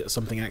little bit of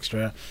something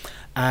extra.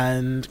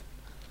 And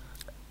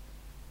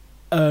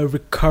a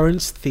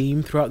recurrent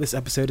theme throughout this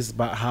episode is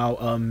about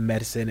how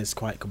medicine is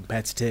quite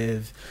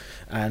competitive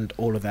and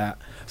all of that.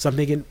 So I'm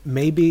thinking,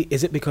 maybe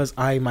is it because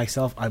I'm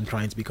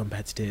trying to be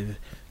competitive?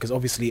 Because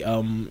obviously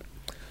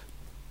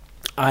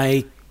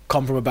I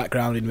come from a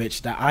background in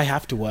which that I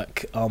have to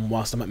work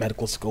whilst I'm at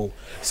medical school.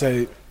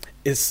 So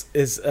it's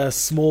a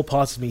small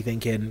part of me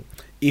thinking,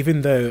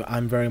 even though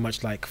I'm very much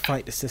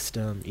fight the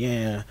system,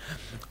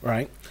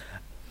 right?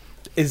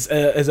 Is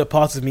a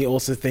part of me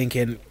also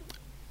thinking,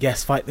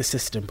 yes, fight the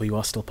system, but you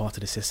are still part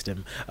of the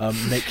system.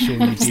 Make sure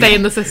you stay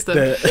in the system.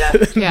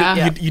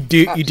 You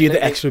do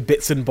the extra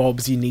bits and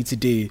bobs you need to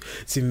do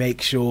to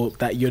make sure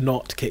that you're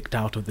not kicked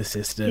out of the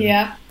system.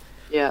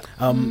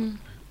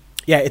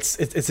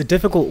 It's a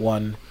difficult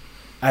one.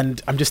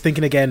 And I'm just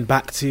thinking again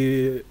back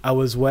to, I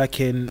was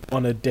working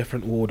on a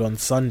different ward on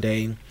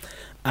Sunday,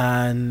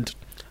 and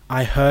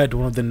I heard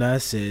one of the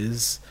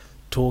nurses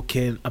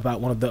talking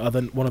about one of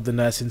the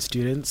nursing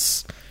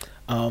students,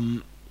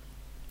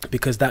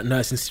 because that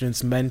nursing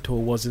student's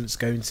mentor was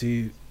going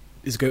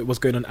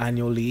on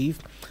annual leave,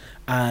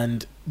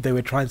 and they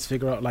were trying to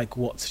figure out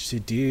what to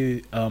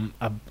do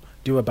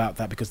about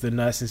that, because the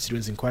nursing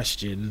students in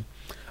question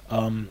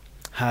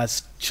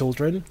has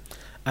children,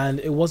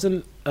 and it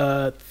wasn't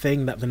a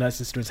thing that the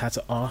nursing students had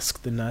to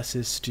ask the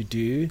nurses to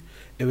do.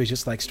 It was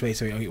just straight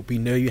away, we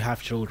know you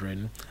have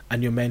children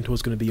and your mentor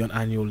is going to be on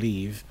annual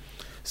leave,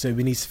 so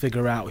we need to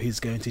figure out who's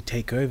going to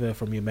take over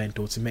from your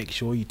mentor to make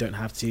sure you don't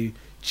have to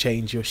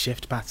change your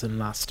shift pattern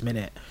last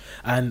minute.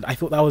 And I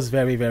thought that was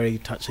very, very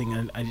touching,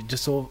 and it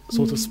just sort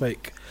of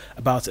spoke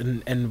about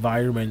an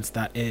environment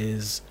that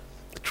is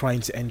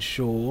trying to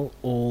ensure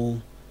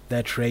all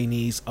their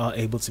trainees are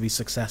able to be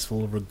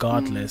successful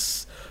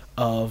regardless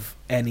of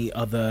any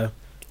other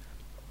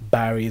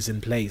barriers in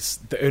place.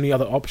 The only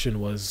other option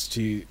was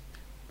to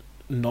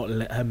not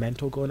let her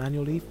mentor go on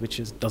annual leave,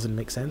 which doesn't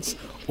make sense,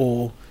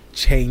 or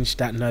change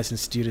that nursing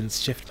student's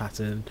shift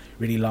pattern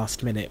really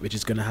last minute, which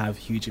is going to have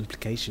huge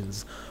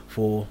implications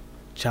for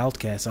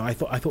childcare. So I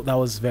thought that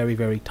was very,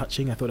 very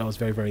touching. I thought that was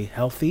very, very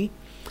healthy,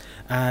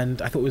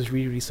 and I thought it was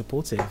really, really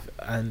supportive,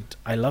 and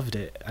I loved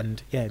it,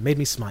 and yeah, it made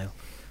me smile.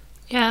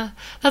 Yeah,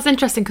 that's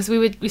interesting, because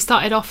we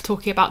started off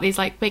talking about these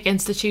like big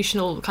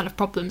institutional kind of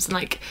problems and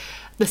like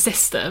the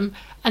system,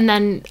 and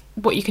then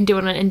what you can do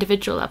on an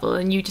individual level.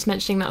 And you just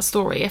mentioning that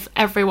story, if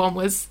everyone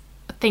was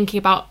thinking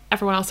about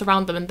everyone else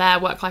around them and their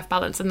work-life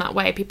balance in that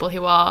way, people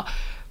who are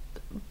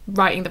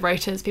writing the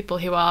rotas, people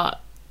who are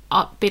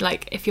be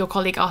like, if your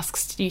colleague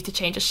asks you to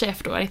change a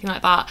shift or anything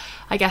like that,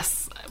 I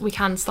guess we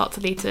can start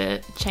to lead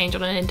to change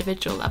on an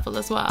individual level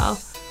as well.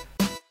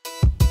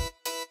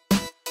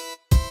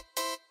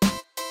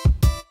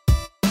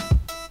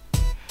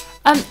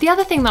 The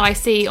other thing that I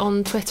see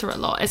on Twitter a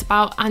lot is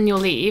about annual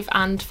leave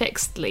and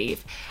fixed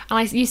leave.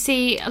 And you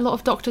see a lot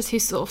of doctors who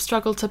sort of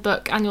struggle to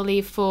book annual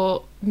leave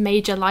for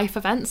major life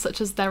events,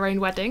 such as their own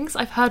weddings.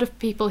 I've heard of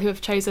people who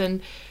have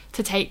chosen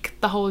to take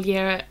the whole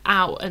year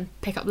out and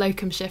pick up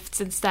locum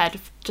shifts instead,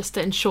 just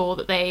to ensure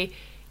that they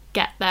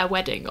get their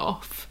wedding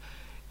off.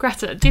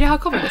 Greta, do you know how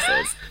common this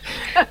is?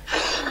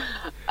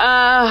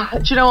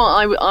 Do you know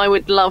what? I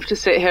would love to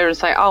sit here and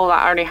say, oh,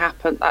 that only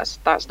happened.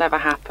 That's never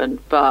happened.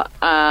 But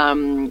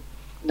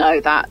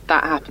no, that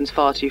happens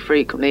far too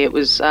frequently. It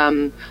was,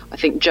 I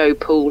think, Joe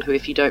Poole, who,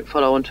 if you don't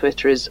follow on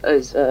Twitter, is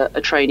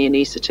a trainee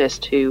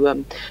anaesthetist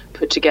who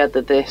put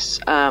together this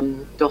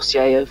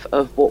dossier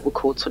of what were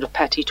called sort of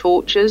petty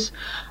tortures,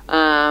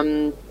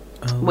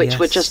 which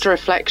were just a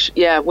reflection.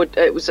 Yeah,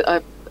 it was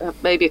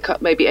maybe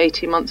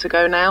 18 months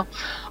ago now,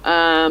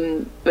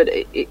 but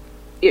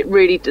it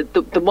really,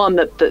 the one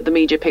that the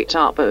media picked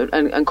up,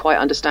 and quite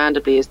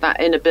understandably, is that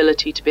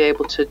inability to be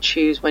able to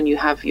choose when you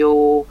have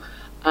your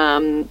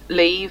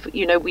leave.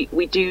 You know,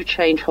 we do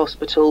change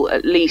hospital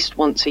at least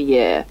once a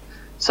year.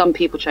 Some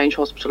people change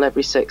hospital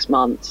every 6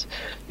 months.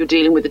 You're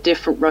dealing with a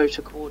different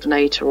rota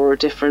coordinator or a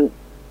different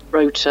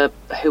rota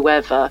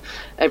whoever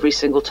every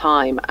single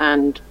time,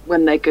 and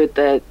when they're good,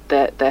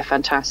 they're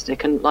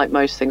fantastic, and like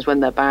most things, when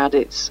they're bad,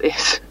 it's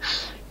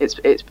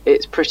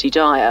pretty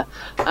dire.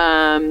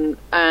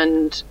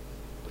 And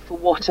for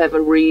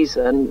whatever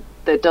reason,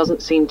 there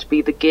doesn't seem to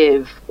be the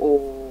give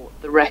or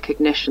the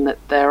recognition that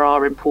there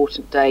are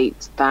important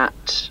dates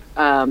that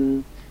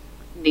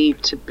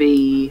need to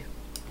be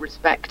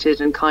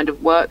respected and kind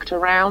of worked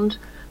around.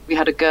 We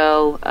had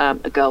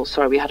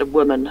we had a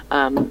woman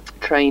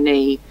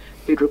trainee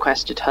who'd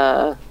requested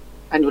her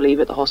annual leave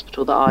at the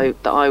hospital that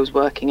I was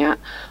working at,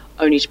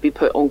 only to be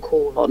put on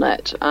call on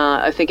it.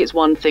 I think it's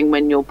one thing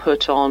when you're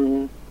put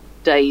on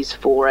days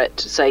for it,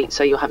 say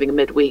you're having a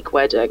midweek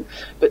wedding,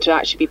 but to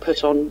actually be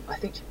put on, I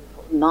think,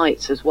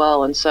 nights as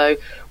well. And so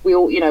we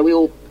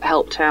all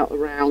helped out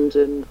around,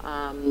 and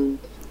so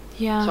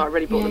I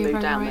really brought the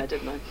mood down there,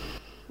 didn't I?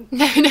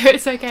 No,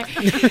 it's okay.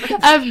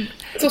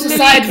 It's also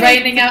started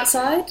raining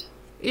outside.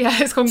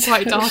 Yeah, it's gone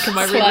quite dark in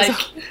my room as well.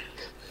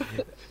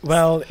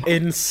 Well,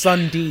 in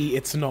Sunday,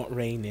 it's not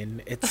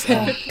raining. It's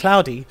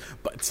cloudy,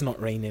 but it's not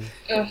raining.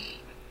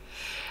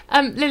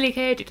 Lily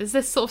Coyote, does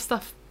this sort of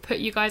stuff put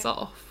you guys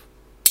off?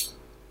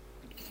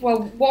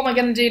 Well, what am I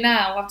going to do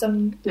now? I've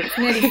done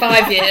nearly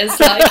 5 years.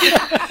 Like,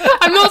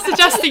 I'm not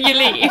suggesting you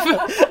leave.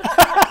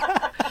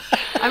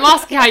 I'm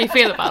asking how you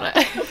feel about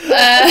it.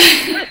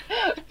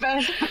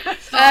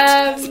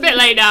 It's a bit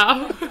late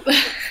now.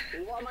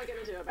 What am I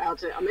going to do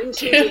about it? I'm in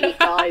too deep,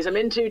 guys. I'm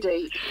in too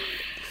deep.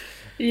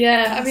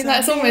 Yeah, I mean,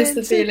 that's almost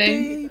the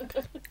feeling.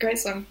 Great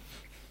song.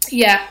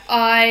 Yeah,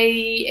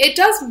 it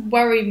does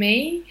worry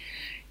me.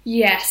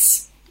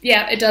 Yes.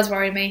 Yeah, it does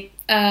worry me.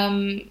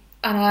 And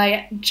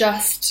I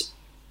just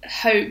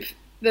hope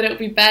that it'll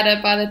be better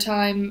by the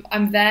time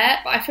I'm there.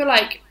 But I feel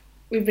like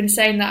we've been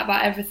saying that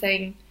about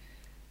everything,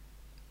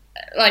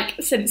 like,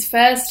 since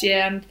first year,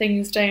 and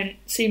things don't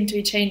seem to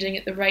be changing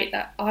at the rate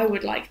that I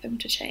would like them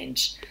to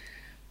change.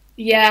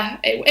 Yeah,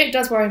 it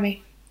does worry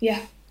me.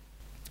 Yeah.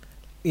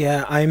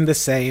 Yeah, I'm the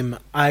same.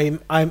 I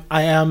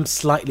am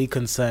slightly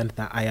concerned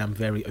that I am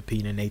very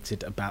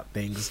opinionated about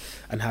things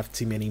and have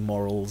too many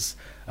morals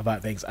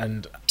about things,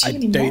 and I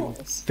don't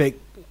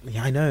think.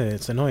 Yeah, I know,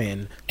 it's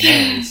annoying.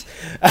 Morals.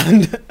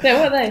 And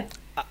yeah, what are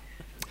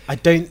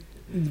they?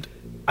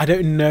 I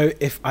don't know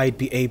if I'd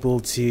be able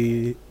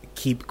to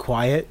keep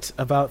quiet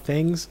about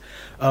things.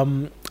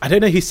 I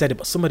don't know who said it,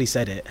 but somebody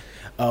said it.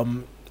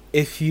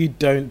 If you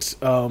don't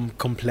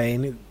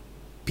complain,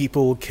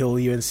 people will kill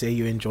you and say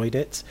you enjoyed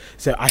it.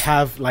 So I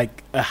have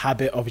like a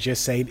habit of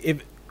just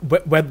saying,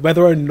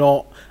 whether or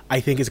not I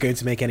think it's going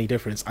to make any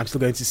difference, I'm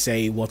still going to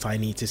say what I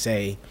need to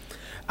say.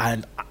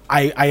 And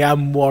I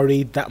am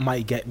worried that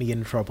might get me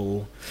in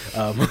trouble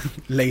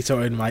later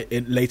on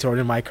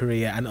in my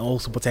career, and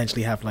also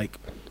potentially have like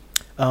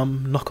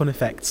knock-on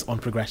effects on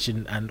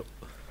progression and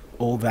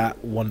all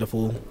that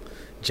wonderful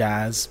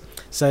jazz.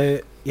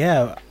 So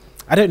yeah,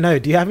 I don't know.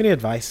 Do you have any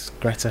advice,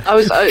 Greta? I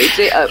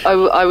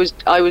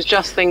was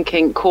just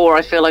thinking, Core,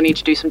 I feel I need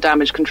to do some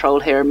damage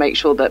control here and make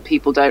sure that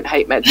people don't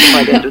hate medicine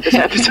by the end of this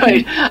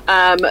episode.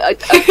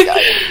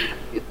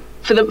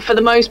 For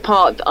the most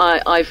part,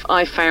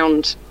 I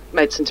found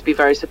medicine to be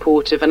very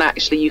supportive, and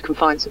actually you can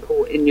find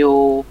support in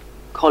your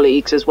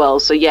colleagues as well.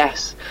 So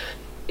yes,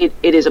 it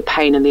is a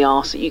pain in the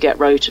arse that you get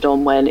rotated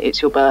on when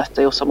it's your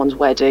birthday or someone's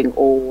wedding,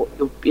 or,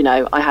 you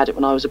know, I had it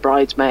when I was a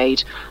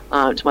bridesmaid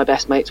to my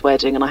best mate's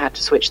wedding, and I had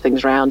to switch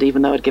things around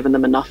even though I'd given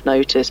them enough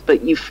notice.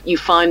 But you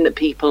find that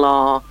people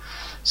are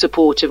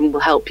supportive and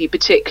will help you,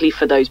 particularly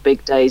for those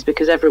big days,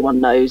 because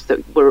everyone knows that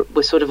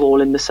we're sort of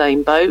all in the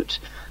same boat,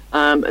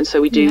 and so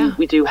we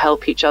do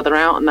help each other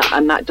out,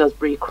 and that does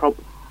breed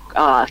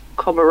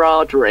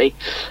camaraderie,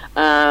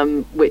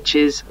 which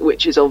is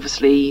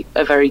obviously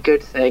a very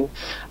good thing.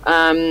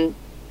 And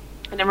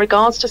in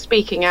regards to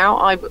speaking out,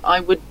 I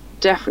would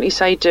definitely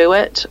say do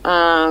it.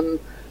 I'm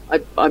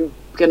going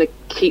to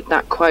keep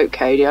that quote,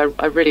 Cody. I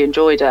really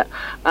enjoyed it,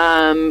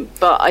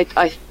 but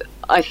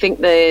I think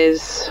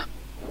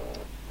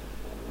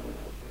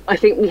I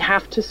think we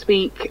have to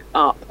speak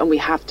up and we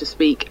have to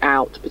speak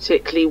out,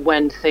 particularly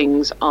when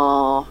things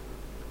are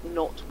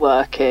not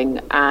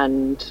working,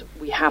 and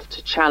we have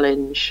to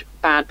challenge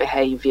bad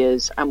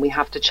behaviours and we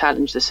have to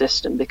challenge the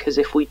system, because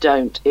if we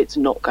don't, it's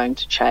not going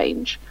to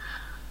change.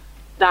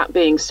 That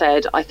being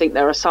said, I think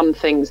there are some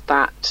things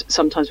that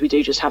sometimes we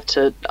do just have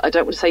to, I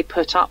don't want to say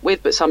put up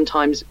with, but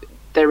sometimes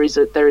there is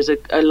a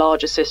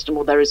larger system,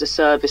 or there is a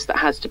service that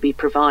has to be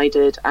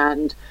provided,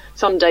 and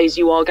some days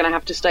you are going to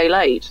have to stay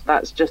late.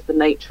 That's just the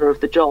nature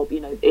of the job. You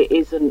know, it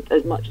isn't,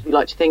 as much as we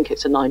like to think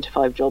it's a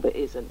 9-to-5 job, it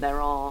isn't.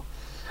 There are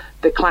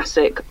the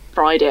classic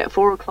Friday at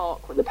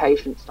 4:00 when the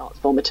patient starts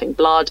vomiting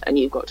blood and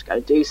you've got to go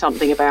do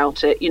something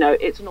about it. You know,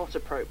 it's not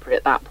appropriate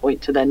at that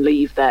point to then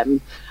leave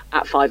them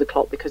at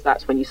 5:00, because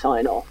that's when you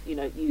sign off. You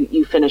know,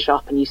 you finish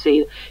up and you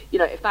see, you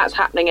know, if that's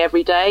happening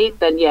every day,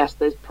 then yes,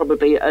 there's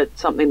probably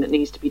something that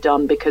needs to be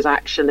done, because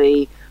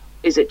actually,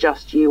 is it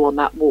just you on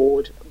that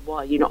ward? Why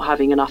are you not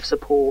having enough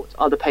support?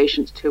 Are the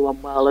patients too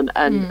unwell,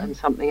 and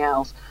something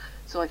else?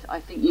 So I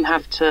think you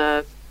have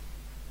to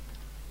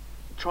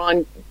try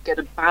and get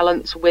a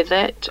balance with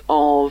it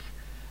of,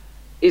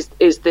 is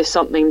this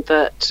something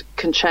that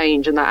can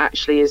change, and that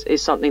actually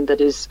is something that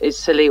is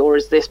silly, or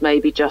is this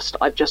maybe just,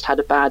 I've just had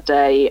a bad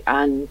day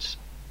and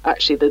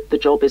actually the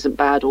job isn't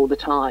bad all the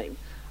time.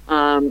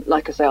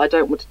 Like I say, I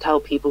don't want to tell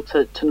people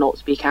to not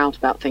speak out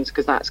about things,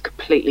 because that's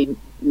completely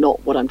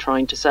not what I'm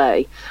trying to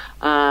say.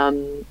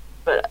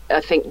 But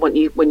I think when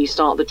you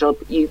start the job,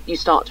 you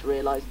start to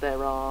realise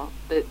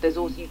there's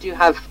also, you do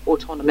have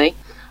autonomy,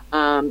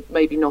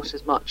 maybe not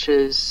as much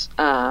as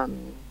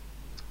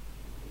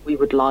we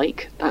would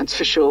like, that's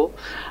for sure,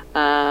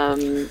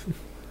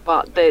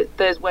 but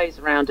there's ways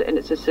around it, and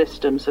it's a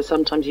system, so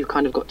sometimes you've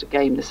kind of got to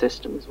game the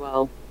system as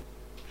well.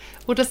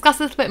 We'll discuss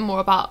a little bit more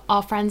about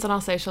our friends and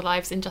our social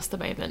lives in just a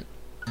moment.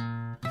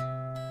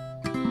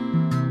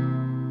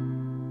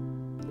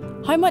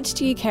 How much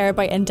do you care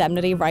about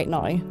indemnity right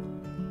now?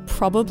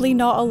 Probably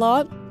not a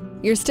lot.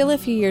 You're still a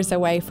few years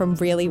away from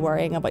really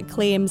worrying about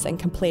claims and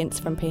complaints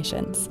from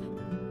patients.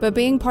 But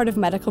being part of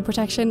medical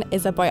protection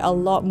is about a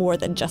lot more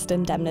than just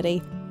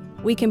indemnity.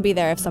 We can be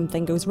there if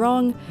something goes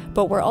wrong,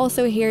 but we're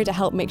also here to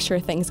help make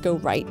sure things go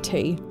right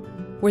too.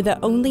 We're the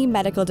only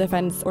medical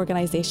defence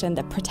organisation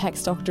that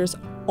protects doctors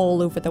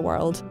all over the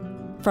world.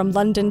 From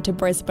London to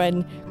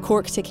Brisbane,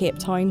 Cork to Cape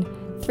Town,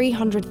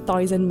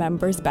 300,000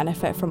 members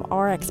benefit from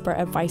our expert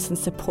advice and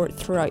support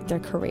throughout their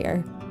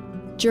career.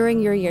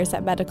 During your years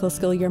at medical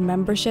school, your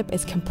membership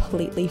is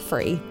completely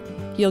free.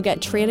 You'll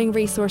get training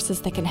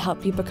resources that can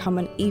help you become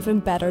an even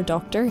better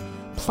doctor,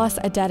 plus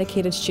a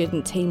dedicated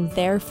student team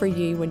there for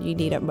you when you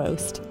need it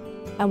most.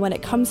 And when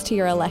it comes to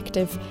your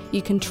elective,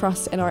 you can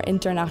trust in our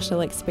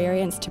international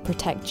experience to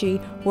protect you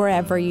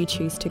wherever you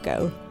choose to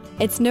go.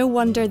 It's no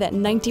wonder that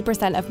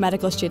 90% of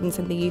medical students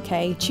in the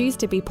UK choose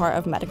to be part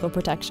of medical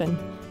protection.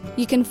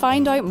 You can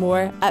find out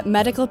more at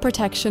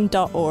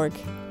medicalprotection.org.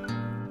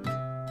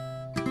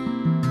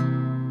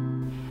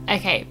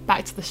 Okay,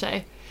 back to the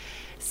show.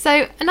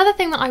 So another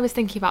thing that I was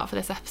thinking about for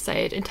this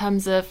episode in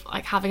terms of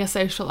like having a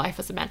social life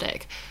as a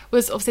medic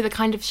was obviously the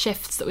kind of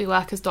shifts that we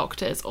work as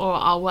doctors, or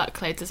our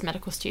workloads as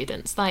medical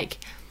students. Like,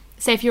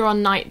 say if you're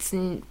on nights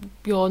and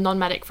your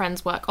non-medic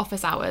friends work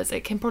office hours,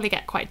 it can probably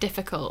get quite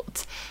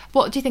difficult.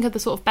 What do you think of the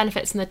sort of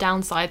benefits and the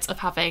downsides of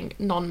having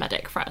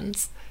non-medic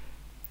friends?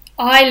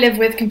 I live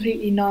with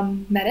completely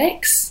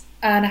non-medics,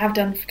 and I have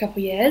done for a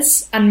couple of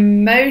years,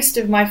 and most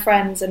of my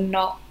friends are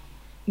not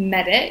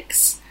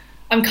medics.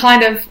 I'm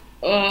kind of...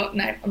 no, I'm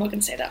not going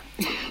to say that.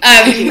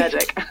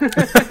 Medic.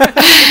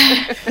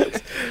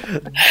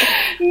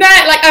 No,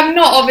 like, I'm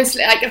not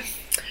obviously... Like,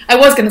 I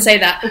was going to say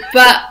that,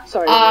 but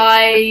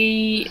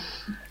Sorry.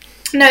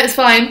 No, it's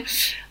fine.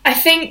 I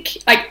think,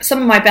 like,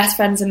 some of my best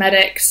friends are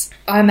medics.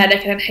 I'm a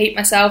medic. I don't hate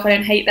myself. I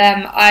don't hate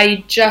them.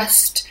 I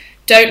just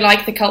don't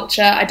like the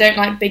culture. I don't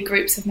like big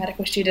groups of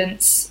medical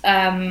students.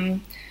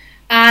 And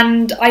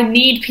I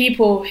need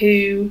people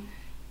who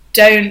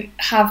don't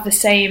have the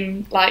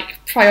same like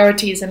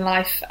priorities in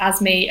life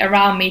as me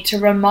around me to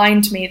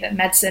remind me that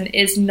medicine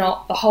is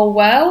not the whole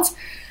world.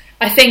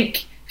 I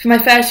think for my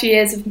first few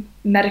years of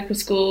medical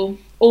school,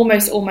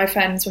 almost all my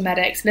friends were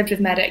medics, lived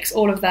with medics,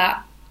 all of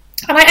that.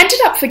 And I ended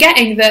up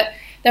forgetting that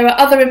there are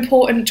other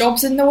important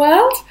jobs in the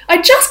world.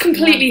 I just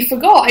completely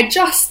forgot. I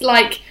just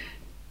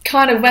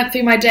kind of went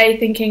through my day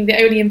thinking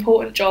the only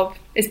important job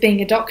is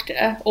being a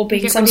doctor or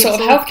being some sort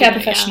of healthcare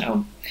professional.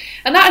 Yeah.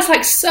 And that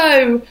is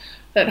so, I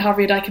don't know how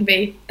rude I can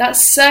be.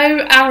 That's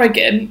so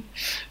arrogant.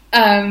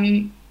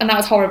 And that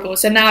was horrible.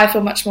 So now I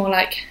feel much more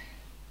like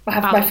I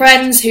have my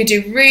friends who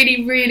do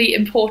really, really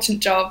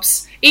important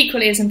jobs,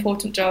 equally as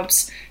important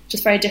jobs,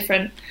 just very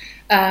different.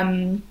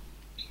 And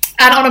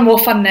on a more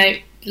fun note,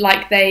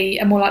 they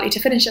are more likely to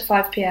finish at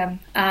 5 p.m.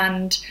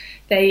 and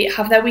they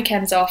have their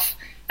weekends off.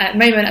 At the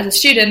moment, as a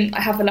student,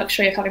 I have the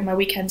luxury of having my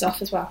weekends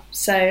off as well.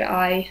 So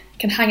I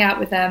can hang out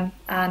with them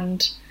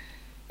and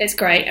it's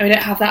great. And we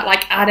don't have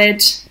that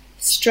added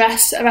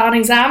stress around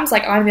exams.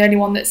 I'm the only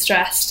one that's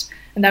stressed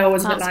and they're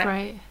always a bit like... That's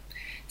great.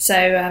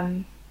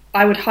 So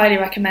I would highly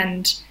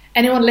recommend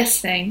anyone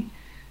listening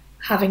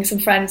having some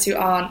friends who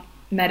aren't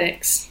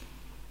medics.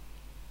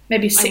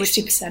 Maybe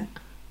 60%.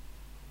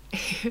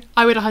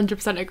 I would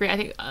 100% agree. I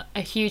think a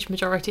huge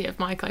majority of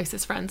my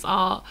closest friends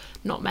are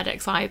not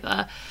medics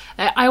either.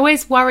 I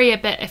always worry a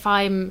bit if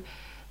I'm,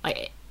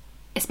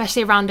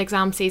 especially around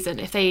exam season,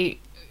 if they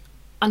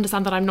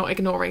understand that I'm not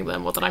ignoring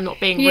them or that I'm not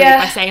being rude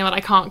by saying that I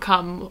can't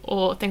come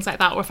or things like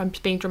that, or if I'm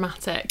just being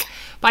dramatic.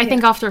 But I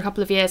think after a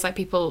couple of years,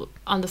 people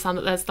understand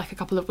that there's a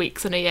couple of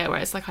weeks in a year where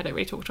it's I don't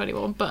really talk to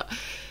anyone, but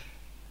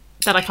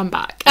then I come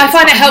back. I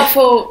find it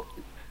helpful.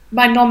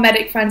 My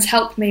non-medic friends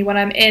help me when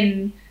I'm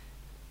in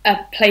a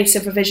place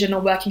of revision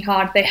or working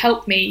hard. They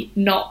help me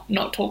not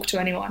talk to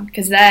anyone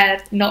because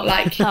they're not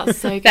That's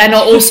so good. They're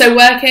not also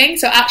working.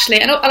 So actually,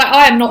 and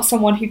I am not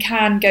someone who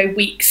can go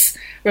weeks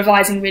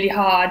revising really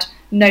hard,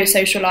 no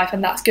social life,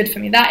 and that's good for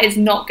me. That is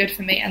not good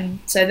for me. And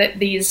so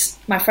that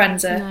my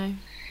friends are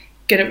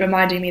good at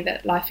reminding me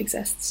that life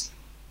exists.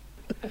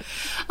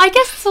 I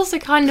guess this also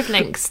kind of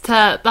links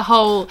to the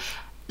whole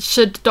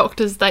should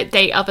doctors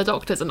date other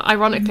doctors, and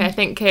ironically I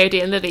think Coyote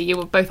and Lily, you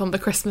were both on the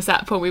Christmas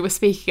app when we were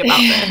speaking about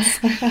this.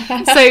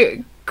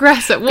 So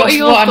Greta, what are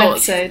your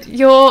thoughts?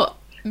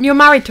 You're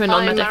married to a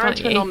non-medic, I'm married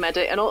to a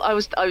non-medic, and I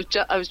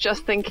was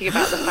just thinking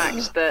about the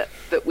fact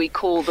that we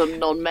call them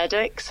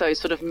non-medic, so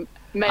sort of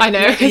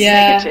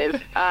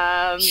negative.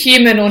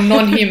 Human or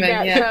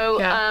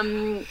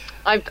non-human.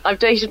 I've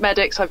dated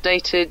medics, I've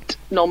dated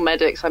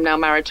non-medics. I'm now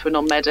married to a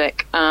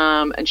non-medic,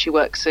 and she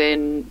works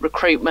in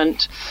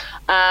recruitment.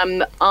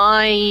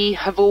 I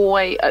have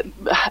always,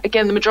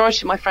 again, the majority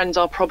of my friends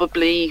are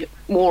probably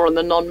more on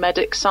the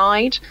non-medic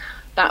side.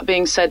 That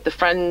being said, the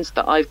friends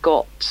that I've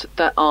got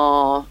that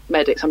are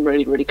medics, I'm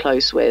really, really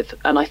close with.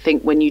 And I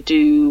think when you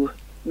do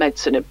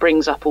medicine, it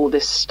brings up all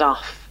this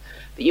stuff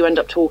that you end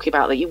up talking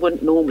about that you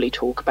wouldn't normally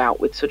talk about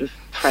with sort of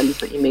friends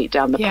that you meet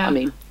down the pub. I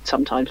mean,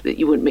 sometimes that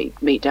you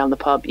wouldn't meet down the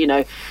pub.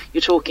 You're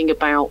talking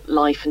about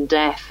life and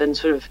death and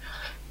sort of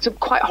some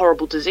quite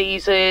horrible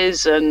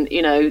diseases, and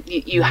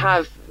you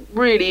have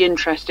really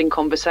interesting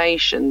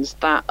conversations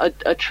that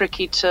are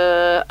tricky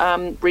to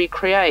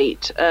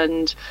recreate.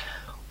 And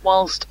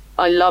whilst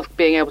I love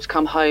being able to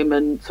come home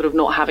and sort of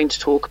not having to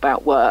talk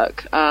about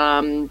work,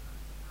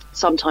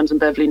 sometimes, and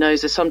Beverly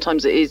knows this,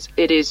 sometimes it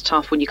is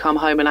tough when you come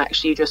home and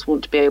actually you just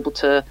want to be able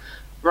to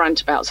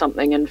rant about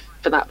something and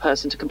for that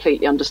person to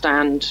completely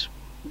understand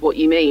what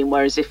you mean.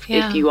 Whereas if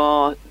you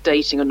are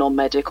dating a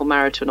non-medic or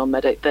married to a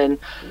non-medic, then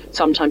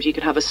sometimes you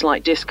can have a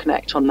slight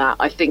disconnect on that.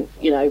 I think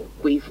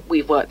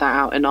we've worked that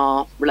out in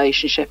our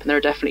relationship, and there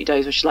are definitely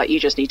days where she's like, you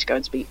just need to go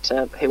and speak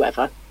to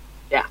whoever.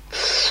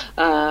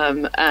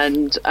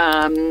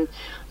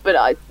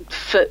 But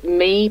for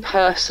me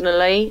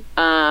personally,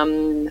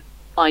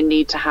 I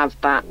need to have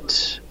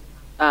that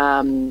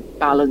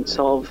balance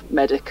of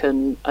medic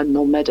and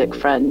non-medic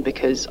friend,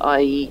 because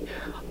I'm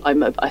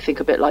I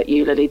think a bit like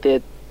you,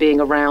 Lily, being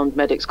around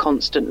medics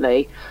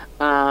constantly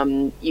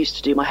used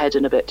to do my head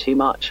in a bit too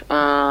much.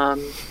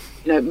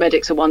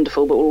 Medics are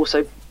wonderful, but we're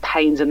also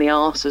pains in the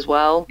arse as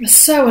well. It's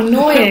so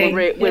annoying.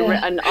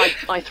 And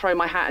I throw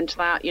my hat into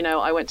that.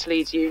 I went to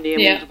Leeds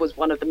Uni and was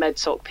one of the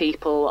MedSoc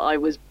people. I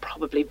was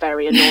probably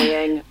very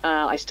annoying.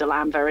 I still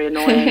am very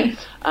annoying.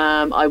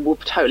 I will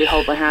totally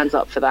hold my hands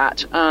up for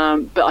that.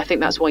 But I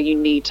think that's why you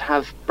need to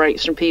have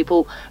breaks from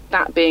people.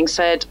 That being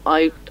said,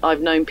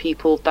 I've known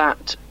people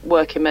that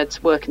work in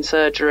meds, work in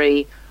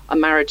surgery, are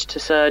married to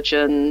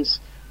surgeons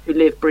who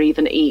live, breathe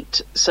and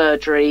eat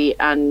surgery,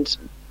 and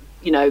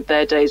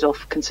their days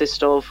off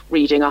consist of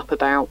reading up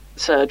about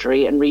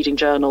surgery and reading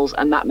journals,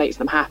 and that makes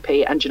them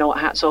happy. And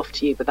hats off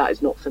to you, but that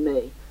is not for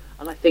me.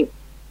 And I think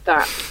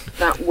that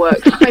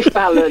work-life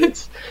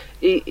balance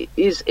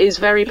is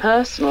very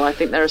personal. I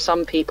think there are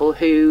some people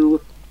who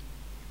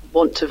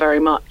want to very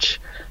much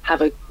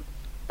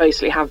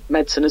basically have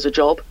medicine as a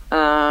job,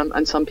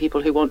 and some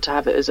people who want to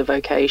have it as a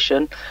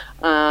vocation.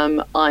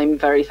 I'm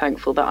very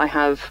thankful that I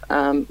have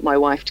my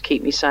wife to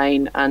keep me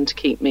sane and to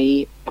keep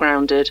me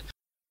grounded.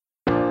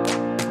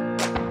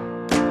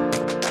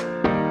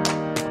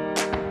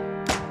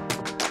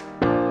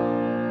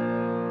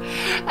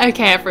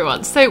 Okay,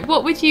 everyone. So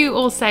what would you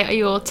all say are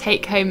your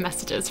take-home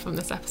messages from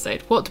this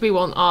episode? What do we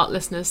want our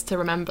listeners to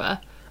remember?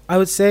 I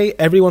would say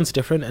everyone's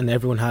different and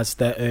everyone has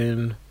their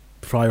own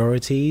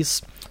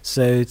priorities.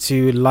 So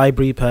to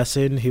library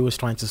person who was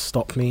trying to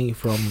stop me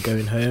from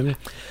going home,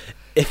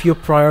 if your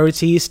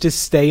priority is to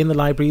stay in the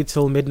library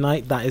till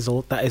midnight, that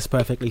is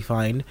perfectly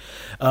fine.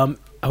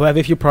 However,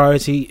 if your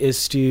priority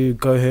is to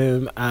go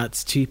home at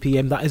 2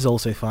 p.m, that is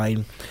also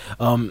fine.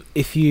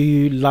 If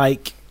you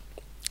like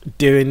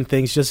doing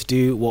things, just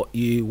do what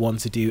you want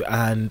to do,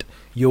 and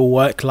your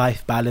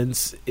work-life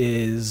balance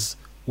is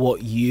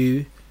what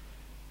you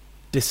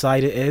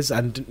decide it is,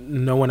 and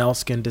no one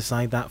else can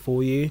decide that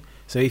for you.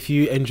 So if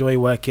you enjoy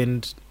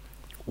working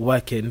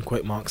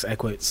quote marks air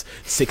quotes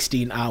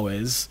 16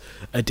 hours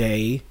a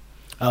day,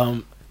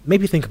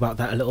 maybe think about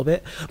that a little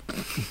bit.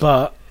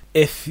 But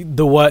if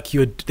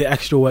the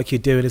extra work you're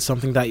doing is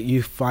something that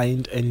you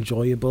find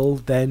enjoyable,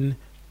 then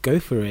go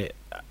for it.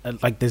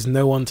 Like, there's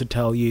no one to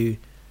tell you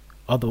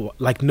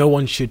no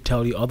one should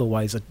tell you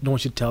otherwise. No one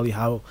should tell you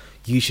how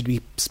you should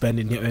be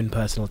spending your own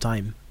personal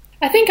time.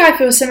 I think I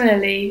feel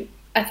similarly.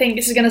 I think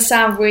this is going to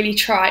sound really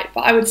trite,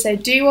 but I would say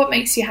do what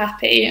makes you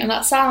happy. And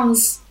that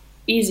sounds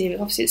easy, but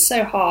obviously it's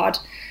so hard.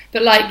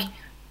 But like,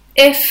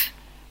 if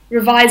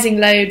revising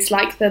loads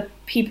like the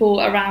people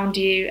around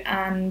you,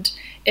 and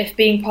if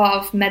being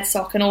part of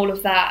MedSoc and all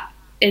of that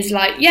is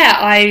like, yeah,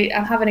 I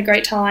am having a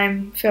great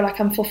time, feel like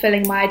I'm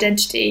fulfilling my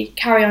identity,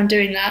 carry on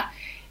doing that.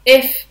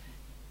 If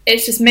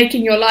it's just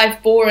making your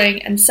life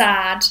boring and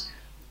sad,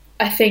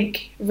 I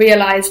think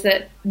realise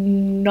that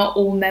not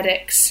all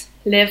medics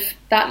live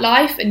that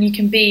life, and you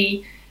can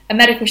be a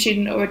medical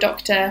student or a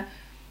doctor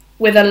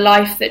with a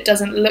life that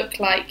doesn't look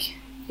like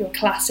your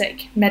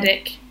classic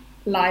medic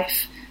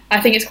life. I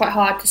think it's quite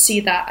hard to see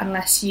that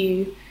unless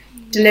you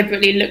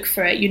deliberately look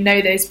for it. You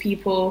know those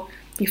people,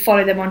 you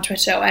follow them on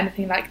Twitter or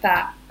anything like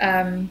that.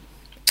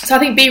 So I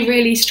think be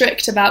really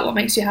strict about what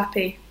makes you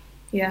happy.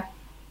 Yeah.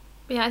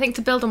 Yeah, I think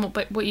to build on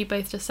what you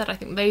both just said, I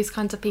think those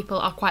kinds of people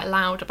are quite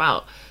loud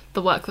about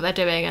the work that they're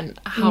doing and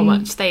how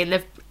much they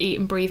live, eat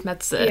and breathe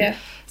medicine. Yeah.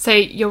 So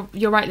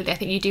you're right, Lily. I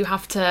think you do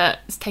have to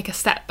take a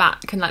step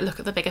back and like look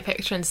at the bigger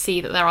picture and see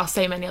that there are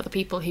so many other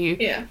people who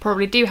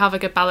probably do have a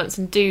good balance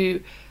and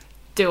do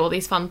all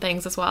these fun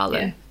things as well.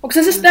 Yeah. Well,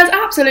 because there's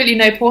absolutely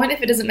no point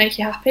if it doesn't make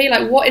you happy.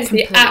 Like, what is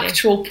the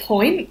actual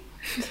point?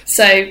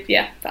 So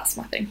yeah, that's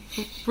my thing.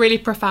 Really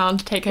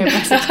profound take-home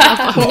message.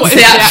 What's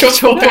the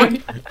actual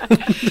point?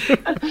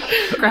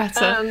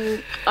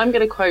 Greta. I'm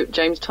going to quote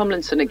James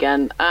Tomlinson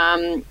again,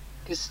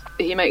 because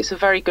he makes a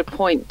very good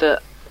point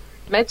that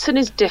medicine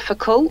is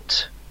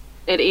difficult.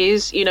 It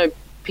is,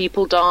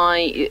 people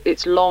die,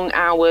 it's long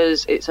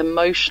hours, it's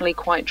emotionally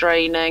quite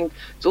draining,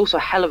 it's also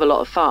a hell of a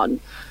lot of fun,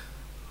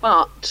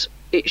 but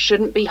it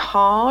shouldn't be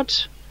hard.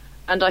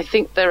 And I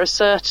think there are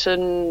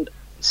certain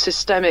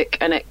systemic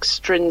and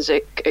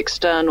extrinsic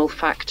external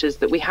factors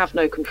that we have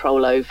no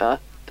control over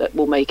that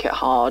will make it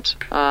hard.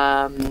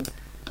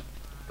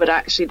 But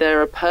actually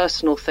there are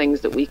personal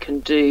things that we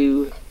can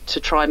do to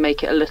try and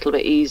make it a little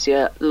bit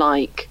easier,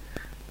 like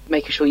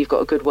making sure you've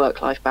got a good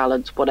work-life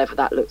balance, whatever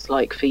that looks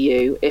like for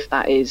you. If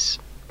that is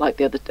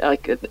like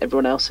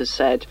everyone else has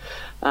said,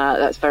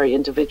 that's very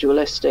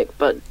individualistic,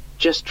 but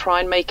just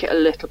try and make it a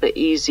little bit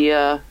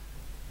easier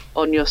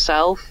on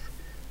yourself,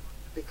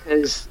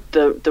 because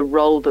the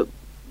role that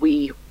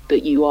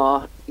you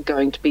are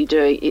going to be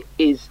doing, it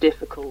is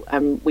difficult,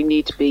 and we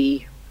need to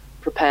be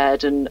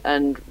prepared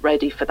and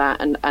ready for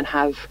that, and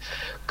have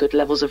good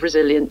levels of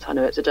resilience. I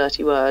know it's a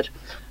dirty word,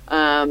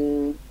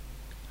 to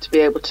be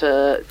able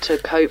to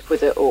cope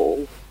with it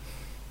all,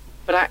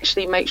 but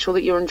actually make sure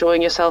that you're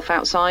enjoying yourself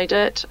outside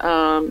it,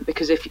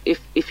 because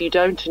if you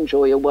don't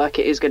enjoy your work,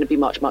 it is going to be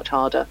much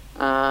harder.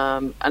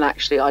 And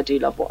actually I do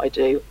love what I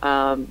do,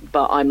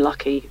 but I'm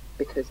lucky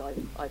because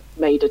I've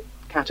made a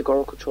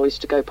categorical choice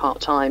to go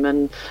part-time,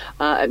 and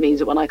it means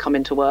that when I come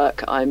into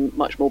work I'm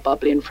much more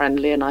bubbly and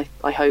friendly, and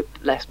I hope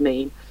less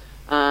mean,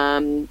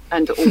 and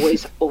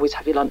always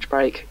have your lunch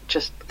break,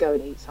 just go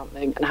and eat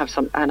something and have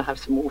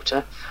some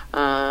water.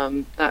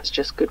 That's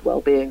just good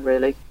well-being,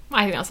 really.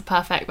 I think that's a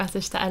perfect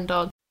message to end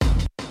on.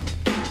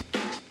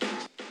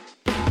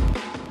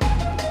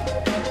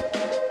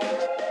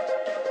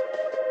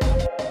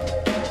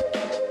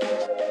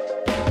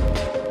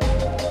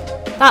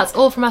 That's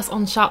all from us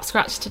on Sharp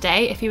Scratch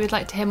today. If you would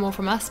like to hear more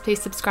from us,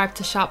 please subscribe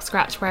to Sharp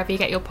Scratch wherever you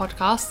get your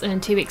podcasts, and in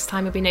 2 weeks'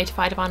 time you'll be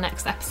notified of our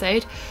next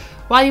episode.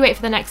 While you wait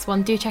for the next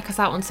one, do check us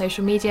out on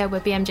social media. We're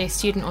BMJ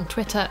Student on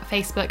Twitter,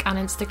 Facebook and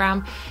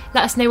Instagram.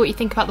 Let us know what you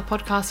think about the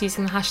podcast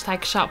using the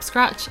hashtag Sharp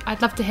Scratch.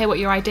 I'd love to hear what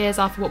your ideas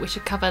are for what we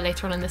should cover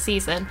later on in the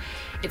season.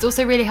 It's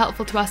also really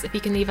helpful to us if you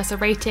can leave us a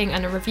rating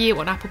and a review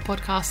on Apple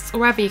Podcasts or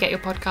wherever you get your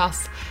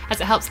podcasts, as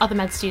it helps other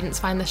med students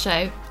find the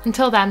show.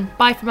 Until then,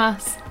 bye from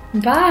us.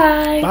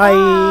 Bye.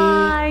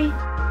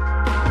 Bye.